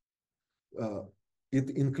it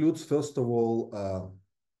includes, first of all,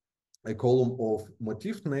 a column of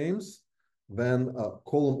motif names, then a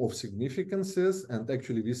column of significances, and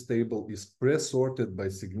actually this table is pre-sorted by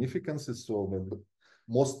significances, so the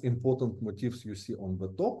most important motifs you see on the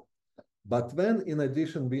top. But then, in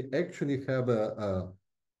addition, we actually have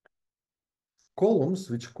columns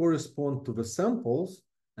which correspond to the samples,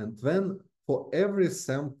 and then for every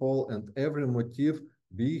sample and every motif,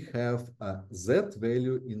 we have a Z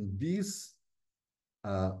value in this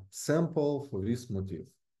sample for this motif.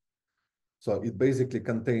 So it basically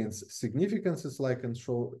contains significances like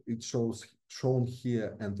shown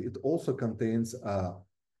here, and it also contains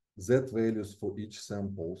Z values for each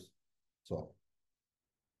samples. So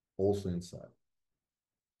also inside.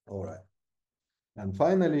 All right. And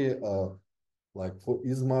finally, like for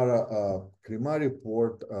ISMARA, CREMA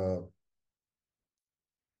report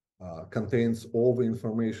contains all the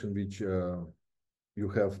information which you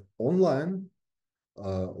have online,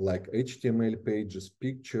 like HTML pages,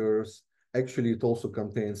 pictures. Actually, it also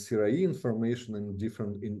contains CRA information in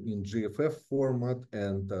different in GFF format,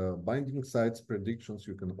 and binding sites predictions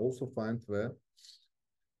you can also find there.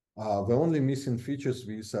 The only missing features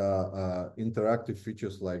with interactive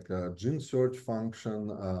features like gene search function,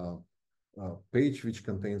 page which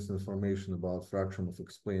contains information about fraction of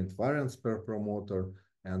explained variants per promoter,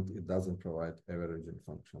 and it doesn't provide averaging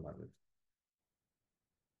functionality.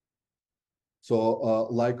 So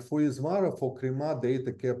like for ISMARA, for CREMA,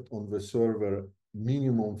 data kept on the server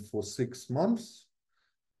minimum for 6 months.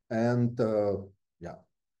 and yeah,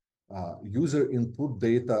 user input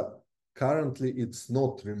data currently it's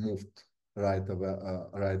not removed right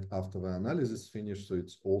after the analysis finished, so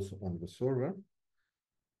it's also on the server.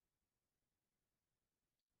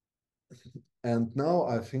 And now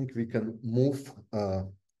I think we can move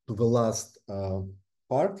to the last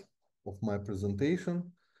part of my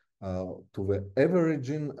presentation, to the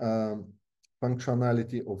averaging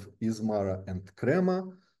functionality of ISMARA and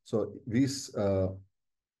CREMA. So these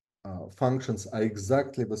functions are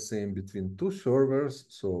exactly the same between two servers,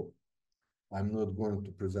 so I'm not going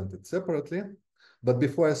to present it separately. But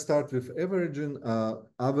before I start with averaging, are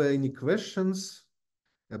there any questions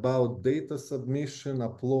about data submission,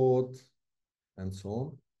 upload, and so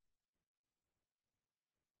on?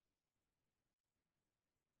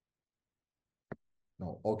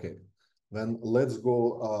 No, okay. Then let's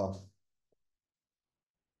go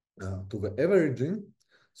to the averaging.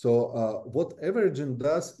 So what averaging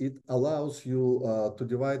does, it allows you to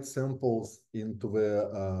divide samples into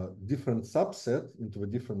the different subset, into the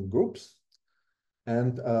different groups,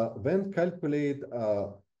 and then calculate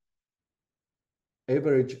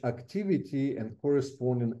average activity and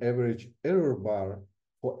corresponding average error bar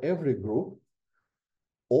for every group.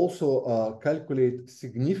 Also calculate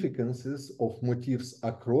significances of motifs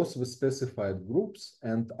across the specified groups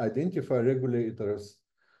and identify regulators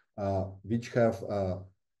which have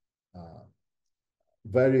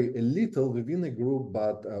very little within a group,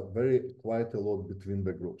 but quite a lot between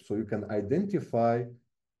the groups. So you can identify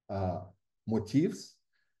motifs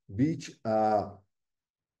which are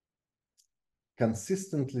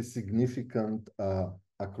consistently significant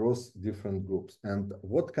across different groups. And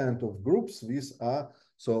what kind of groups these are?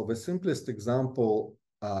 So the simplest example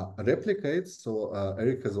replicates. So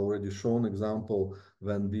Eric has already shown example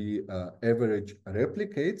when we average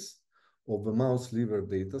replicates of the mouse liver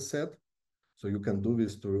data set. So you can do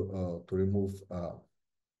this to remove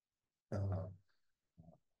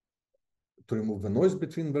the noise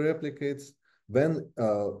between the replicates. Then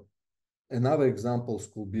another examples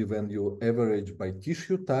could be when you average by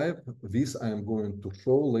tissue type. This I am going to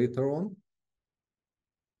show later on.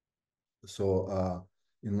 So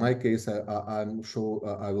in my case, I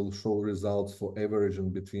will show results for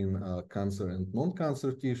averaging between cancer and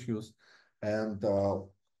non-cancer tissues. And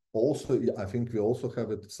also, I think we also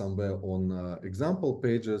have it somewhere on example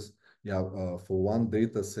pages. Yeah, for one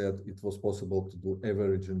data set, it was possible to do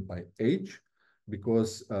averaging by age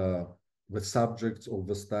because the subjects of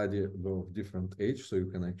the study were of different age. So you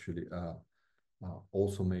can actually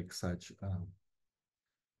also make such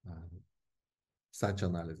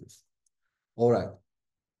analysis. All right.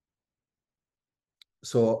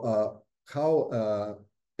 So how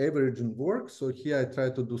averaging works. So here I try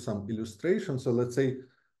to do some illustration. So let's say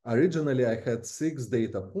originally I had 6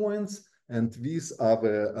 data points, and these are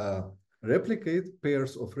the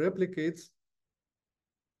pairs of replicates.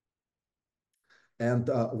 And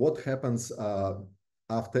what happens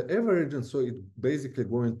after averaging? So it basically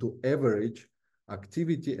going to average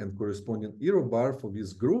activity and corresponding error bar for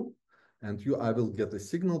this group. And I will get a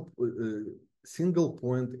single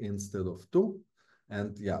point instead of 2.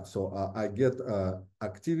 And yeah, so I get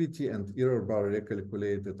activity and error bar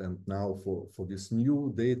recalculated. And now for this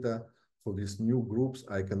new data, for these new groups,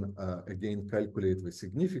 I can again calculate the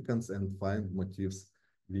significance and find motifs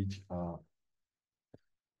which are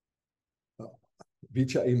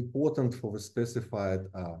important for the specified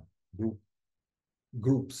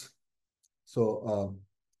groups. So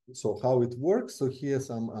so how it works? So here's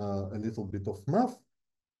a little bit of math.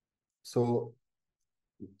 So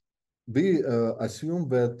we assume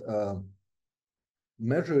that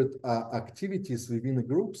measured activities within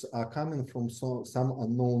groups are coming from some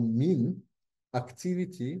unknown mean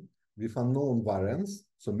activity with unknown variance.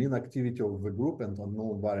 So mean activity of the group and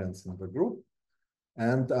unknown variance in the group.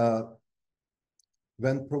 And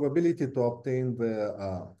when probability to obtain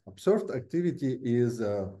the observed activity is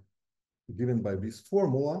given by this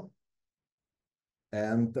formula,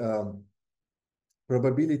 and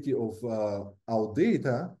probability of our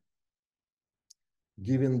data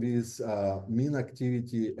given this mean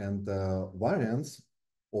activity and variance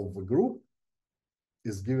of the group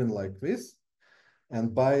is given like this.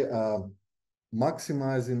 And by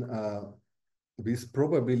maximizing this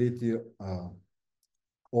probability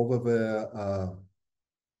over the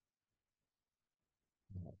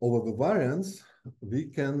variance, we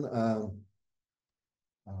can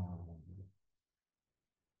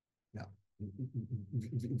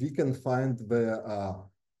we can find the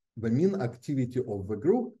mean activity of the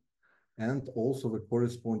group and also the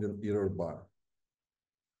corresponding error bar.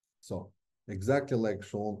 So exactly like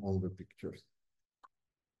shown on the pictures.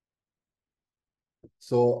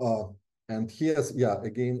 So, and here's, yeah,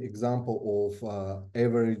 again, example of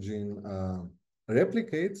averaging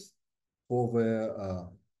replicates for the,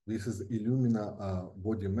 this is Illumina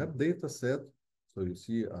body map data set. So you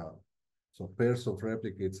see, so pairs of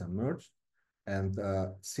replicates are merged. And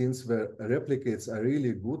since the replicates are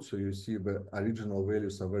really good, so you see the original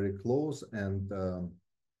values are very close and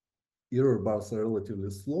error bars are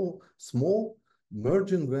relatively small,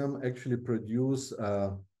 merging them actually produce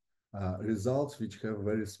results which have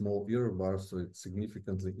very small error bars, so it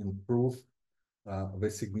significantly improve the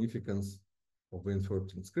significance of the inferred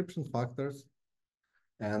transcription factors.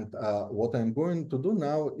 And what I'm going to do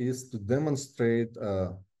now is to demonstrate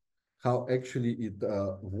how actually it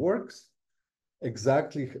works,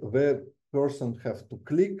 exactly where person have to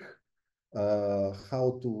click,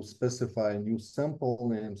 how to specify new sample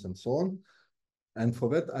names and so on. And for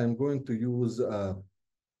that, I'm going to use a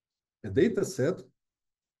data set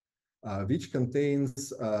which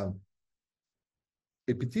contains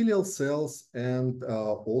epithelial cells and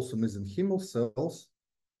also mesenchymal cells.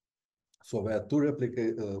 So there are two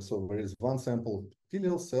replicates. So there is one sample of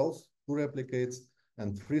epithelial cells, two replicates,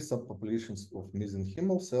 and three subpopulations of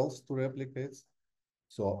mesenchymal cells, two replicates.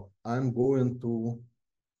 So I'm going to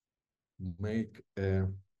make a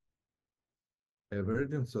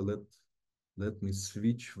version. So let me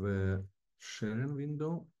switch the sharing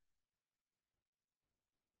window.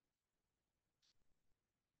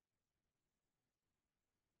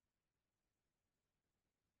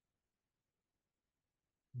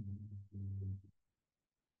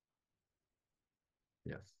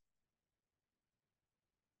 Yes.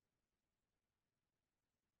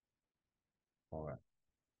 All right.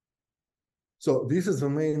 So this is the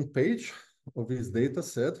main page of this data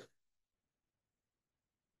set.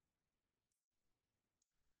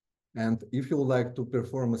 And if you would like to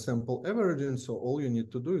perform a sample averaging, so all you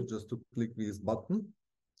need to do is just to click this button.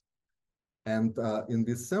 And in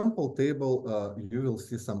this sample table, you will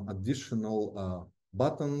see some additional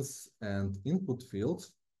buttons and input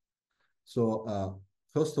fields. So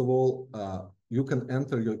first of all, you can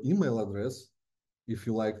enter your email address if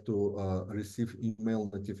you like to receive email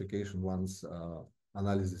notification once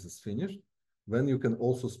analysis is finished. Then you can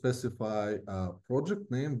also specify a project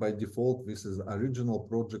name. By default, this is original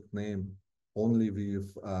project name only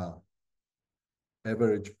with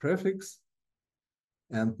average prefix.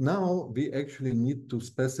 And now we actually need to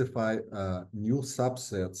specify new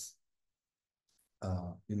subsets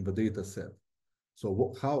in the data set.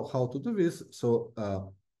 So how to do this? So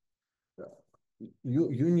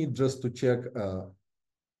you need just to check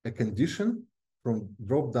a condition from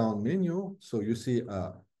drop-down menu. So you see,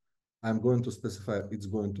 I'm going to specify it's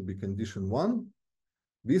going to be condition 1.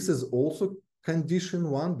 This is also condition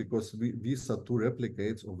 1 because these are two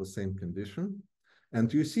replicates of the same condition.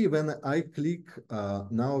 And you see when I click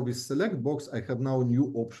now with select box, I have now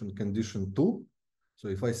new option condition 2. So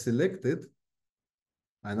if I select it,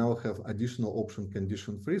 I now have additional option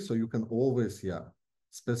condition 3. So you can always,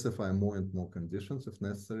 specify more and more conditions if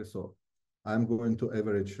necessary. So I'm going to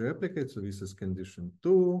average replicate. So this is condition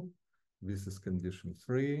 2. This is condition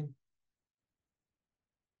 3.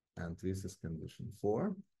 And this is condition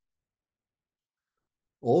 4.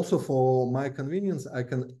 Also, for my convenience, I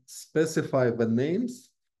can specify the names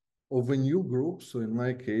of a new group. So in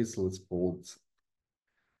my case, let's call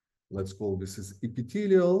this is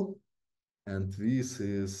epithelial, and this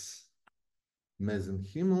is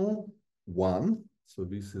mesenchymal 1. So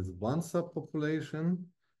this is one subpopulation.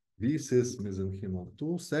 This is mesenchymal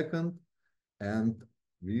 2, second, and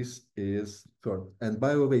this is third. And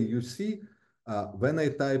by the way, you see, when I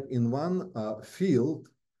type in one field,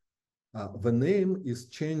 the name is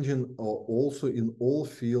changing also in all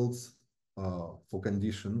fields for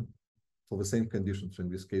the same condition. So in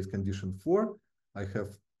this case, condition 4, I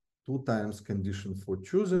have 2 times condition 4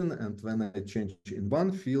 chosen, and when I change in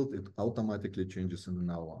one field, it automatically changes in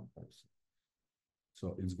another one also.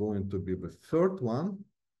 So it's going to be the third one.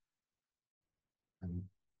 And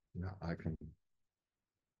I can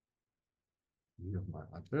give my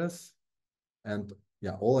address. And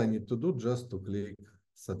all I need to do just to click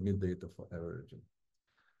submit data for averaging.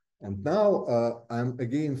 And now I'm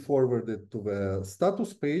again forwarded to the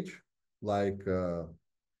status page, like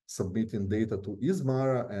submitting data to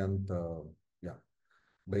ISMARA. And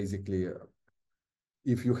basically,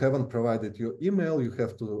 if you haven't provided your email, you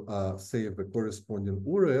have to save the corresponding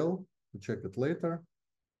URL to check it later.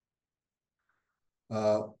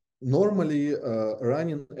 Normally,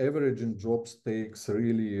 running averaging jobs takes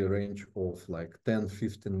really a range of like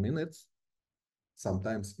 10-15 minutes,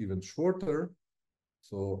 sometimes even shorter.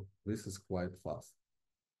 So this is quite fast.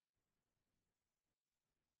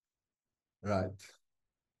 Right.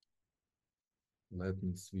 Let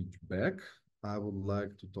me switch back. I would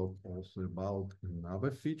like to talk also about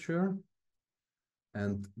another feature.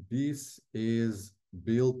 And this is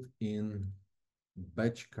built-in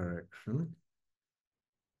batch correction.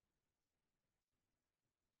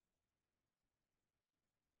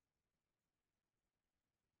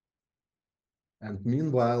 And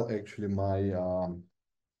meanwhile, actually, my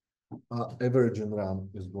averaging run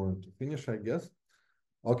is going to finish, I guess.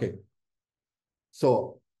 Okay.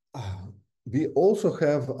 So we also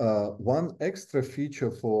have one extra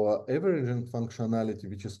feature for averaging functionality,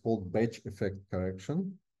 which is called batch effect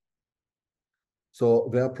correction. So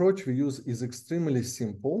the approach we use is extremely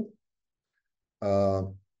simple.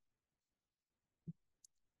 And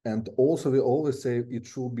also we always say it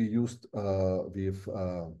should be used with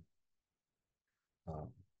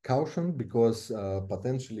caution, because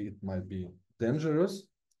potentially it might be dangerous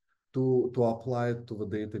to apply it to the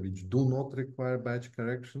data which do not require batch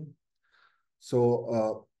correction.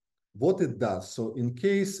 So what it does, so in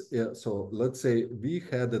case, so let's say we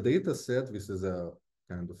had a data set, this is a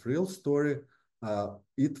kind of real story,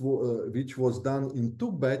 which was done in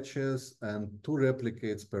 2 batches and 2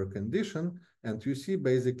 replicates per condition. And you see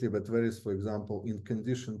basically that there is, for example, in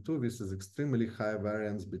condition 2, this is extremely high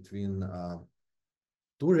variance between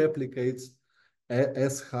 2 replicates,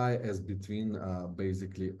 as high as between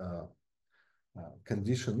basically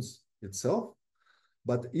conditions itself.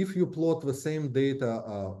 But if you plot the same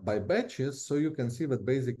data by batches, so you can see that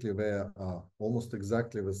basically they're almost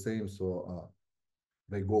exactly the same. So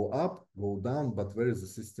they go up, go down, but there is a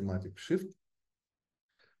systematic shift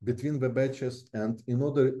between the batches. And in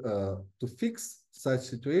order to fix such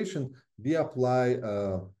situation, we apply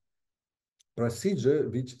a procedure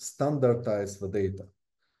which standardizes the data.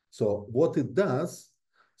 So what it does,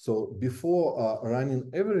 so before running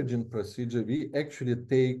averaging procedure, we actually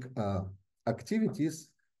take activities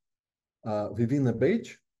within a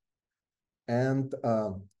batch, and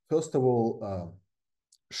first of all,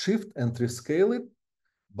 shift and rescale it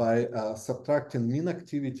by subtracting mean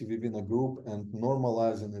activity within a group and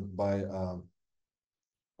normalizing it by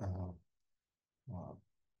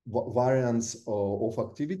variance of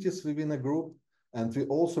activities within a group. And we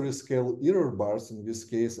also rescale error bars in this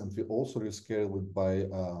case, and we also rescale it by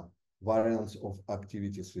variance of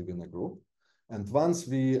activities within a group. And once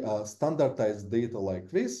we standardize data like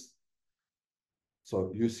this,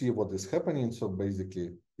 so you see what is happening. So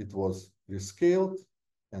basically it was rescaled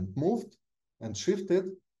and moved and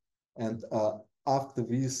shifted. And after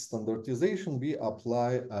this standardization, we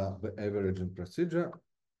apply the averaging procedure.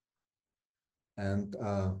 And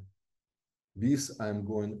this I'm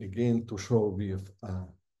going again to show with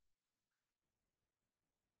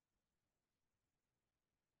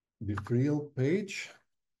the real page.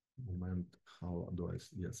 Moment, how do I?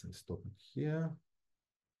 Yes, I stop it here.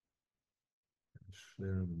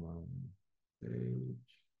 Share my page.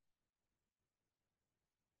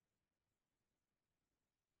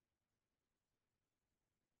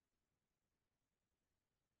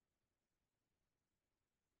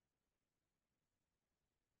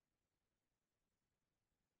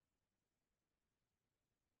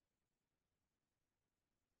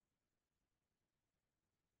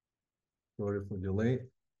 Sorry for delay.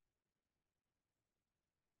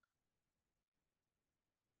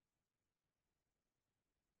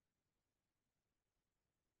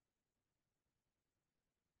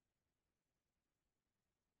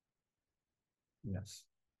 Yes.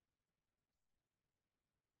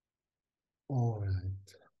 All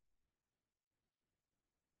right.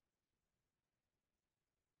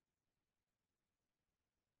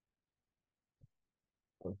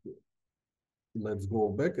 Okay. Let's go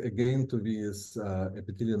back again to this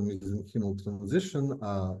epithelial mesenchymal transition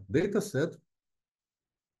data set.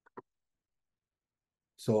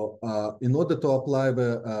 So in order to apply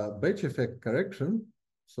the batch effect correction,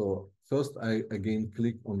 so first I again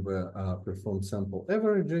click on the perform sample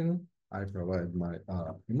averaging. I provide my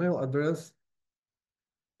email address.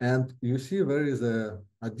 And you see there is an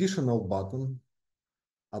additional button,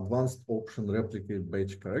 advanced option replicate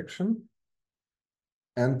batch correction.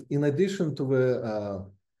 And in addition to the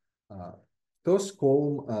first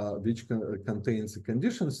column, which contains a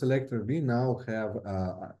condition selector, we now have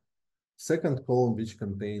a second column, which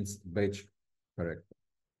contains batch corrector.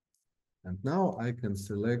 And now I can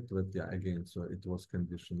select that, yeah, again, so it was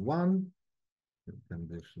condition 1,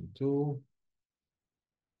 condition 2,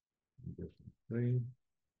 condition 3.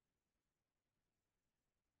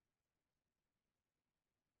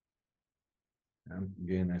 And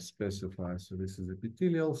again, I specify, so this is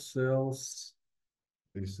epithelial cells,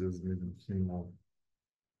 this is mesenchymal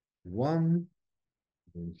 1,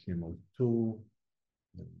 then HEMO2,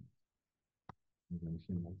 then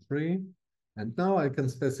HEMO3. And now I can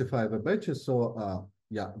specify the batches. So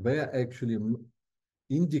yeah, they are actually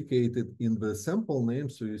indicated in the sample name.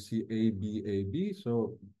 So you see A, B, A, B.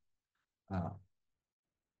 So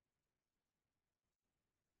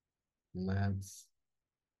let's,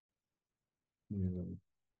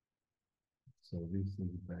 so this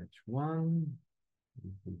is batch 1,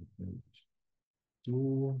 this is batch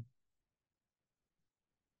 2.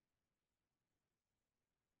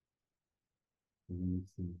 This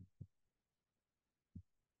is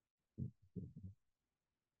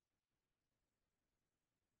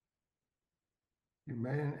You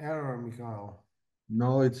made an error, Mikhail.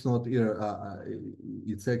 no, it's not here.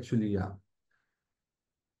 It's actually,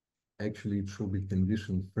 actually it should be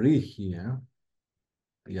condition 3 here.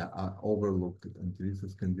 Yeah, I overlooked it. And this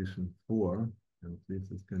is condition 4, and this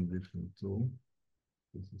is condition 2.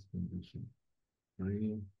 This is condition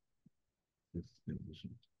 3. This is condition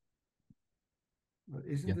 2. But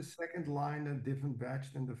isn't the second line a different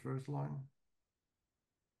batch than the first line?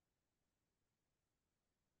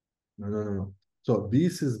 No. So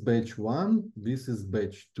this is batch 1, this is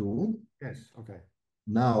batch 2. Yes, okay.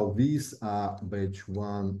 Now these are batch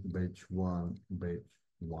 1, batch 1, batch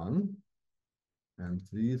 1. And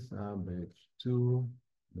these are batch 2,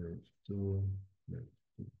 batch 2, batch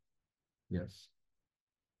 2. Yes.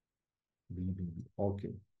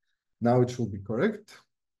 Okay. Now it should be correct.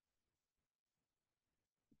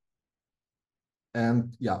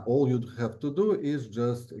 And yeah, all you'd have to do is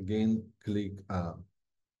just again click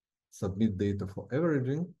submit data for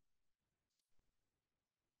averaging.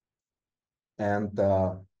 And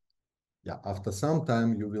yeah, after some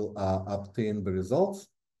time, you will obtain the results.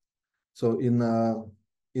 So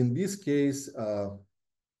in this case,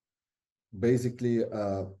 basically,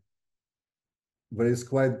 there is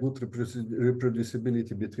quite good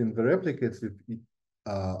reproducibility between the replicates with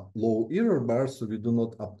low error bars, so we do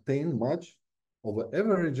not obtain much over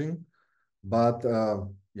averaging. But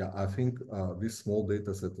yeah, I think this small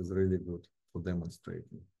data set is really good for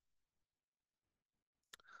demonstrating.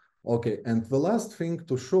 Okay, and the last thing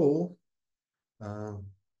to show, where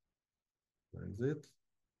is it?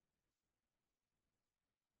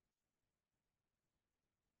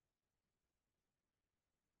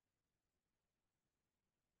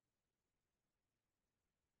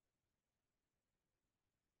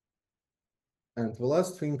 And the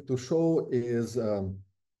last thing to show is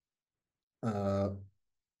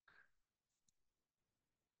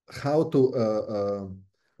how to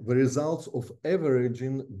the results of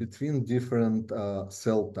averaging between different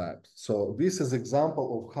cell types. So this is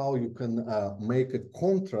example of how you can make a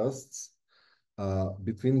contrasts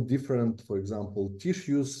between different, for example,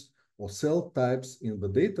 tissues or cell types in the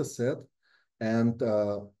data set. And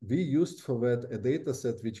we used for that a data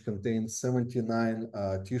set which contains 79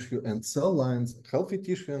 tissue and cell lines, healthy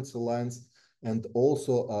tissue and cell lines, and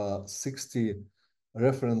also 60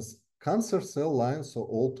 reference cancer cell lines. So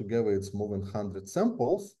altogether, it's more than 100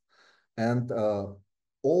 samples. And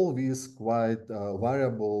all these quite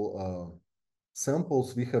variable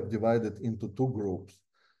samples we have divided into 2 groups.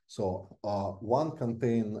 So one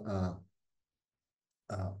contain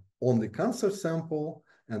only cancer sample,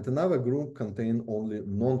 and another group contain only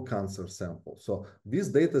non-cancer sample. So this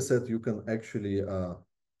data set you can actually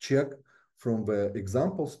check from the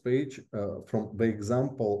examples page, from the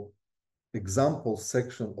example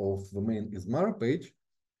section of the main ISMARA page.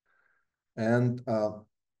 And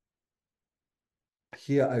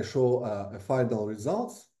here I show a final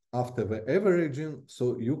results after the averaging.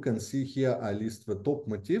 So you can see here I list the top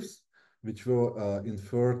motifs which were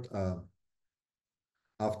inferred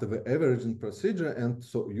after the averaging procedure. And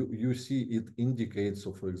so you see it indicates,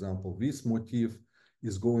 so for example, this motif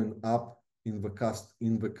is going up in the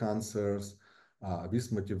cancers,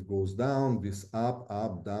 this motif goes down, this up,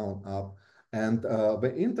 down, up. And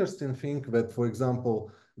the interesting thing that, for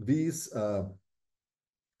example, these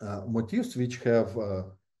motifs which have,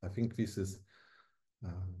 I think this is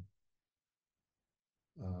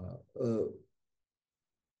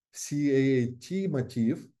CAAT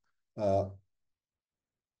motif,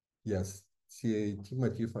 yes, CAAT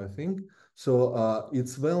motif, I think. So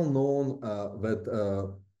it's well known that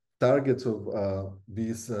targets of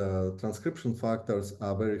these transcription factors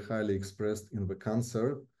are very highly expressed in the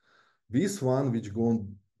cancer. This one, which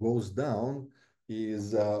goes down,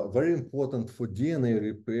 is very important for DNA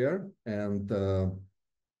repair and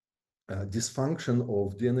dysfunction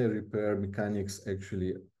of DNA repair mechanics,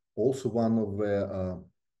 actually also one of the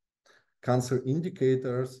cancer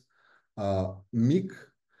indicators. MYC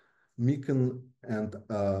MECN and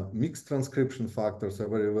mixed transcription factors are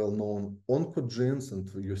very well known oncogenes, and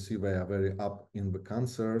you see they are very up in the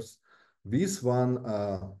cancers. This one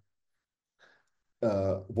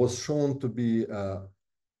was shown to be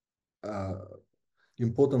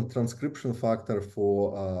important transcription factor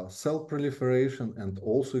for cell proliferation and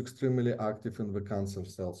also extremely active in the cancer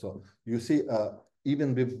cell. So you see,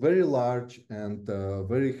 even with very large and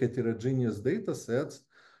very heterogeneous data sets,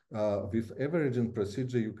 with averaging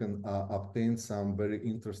procedure, you can obtain some very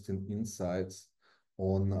interesting insights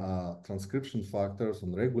on transcription factors,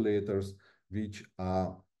 on regulators, which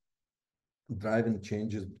are driving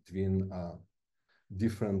changes between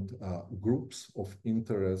different groups of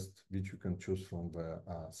interest, which you can choose from the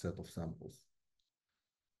set of samples.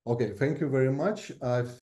 Okay, thank you very much.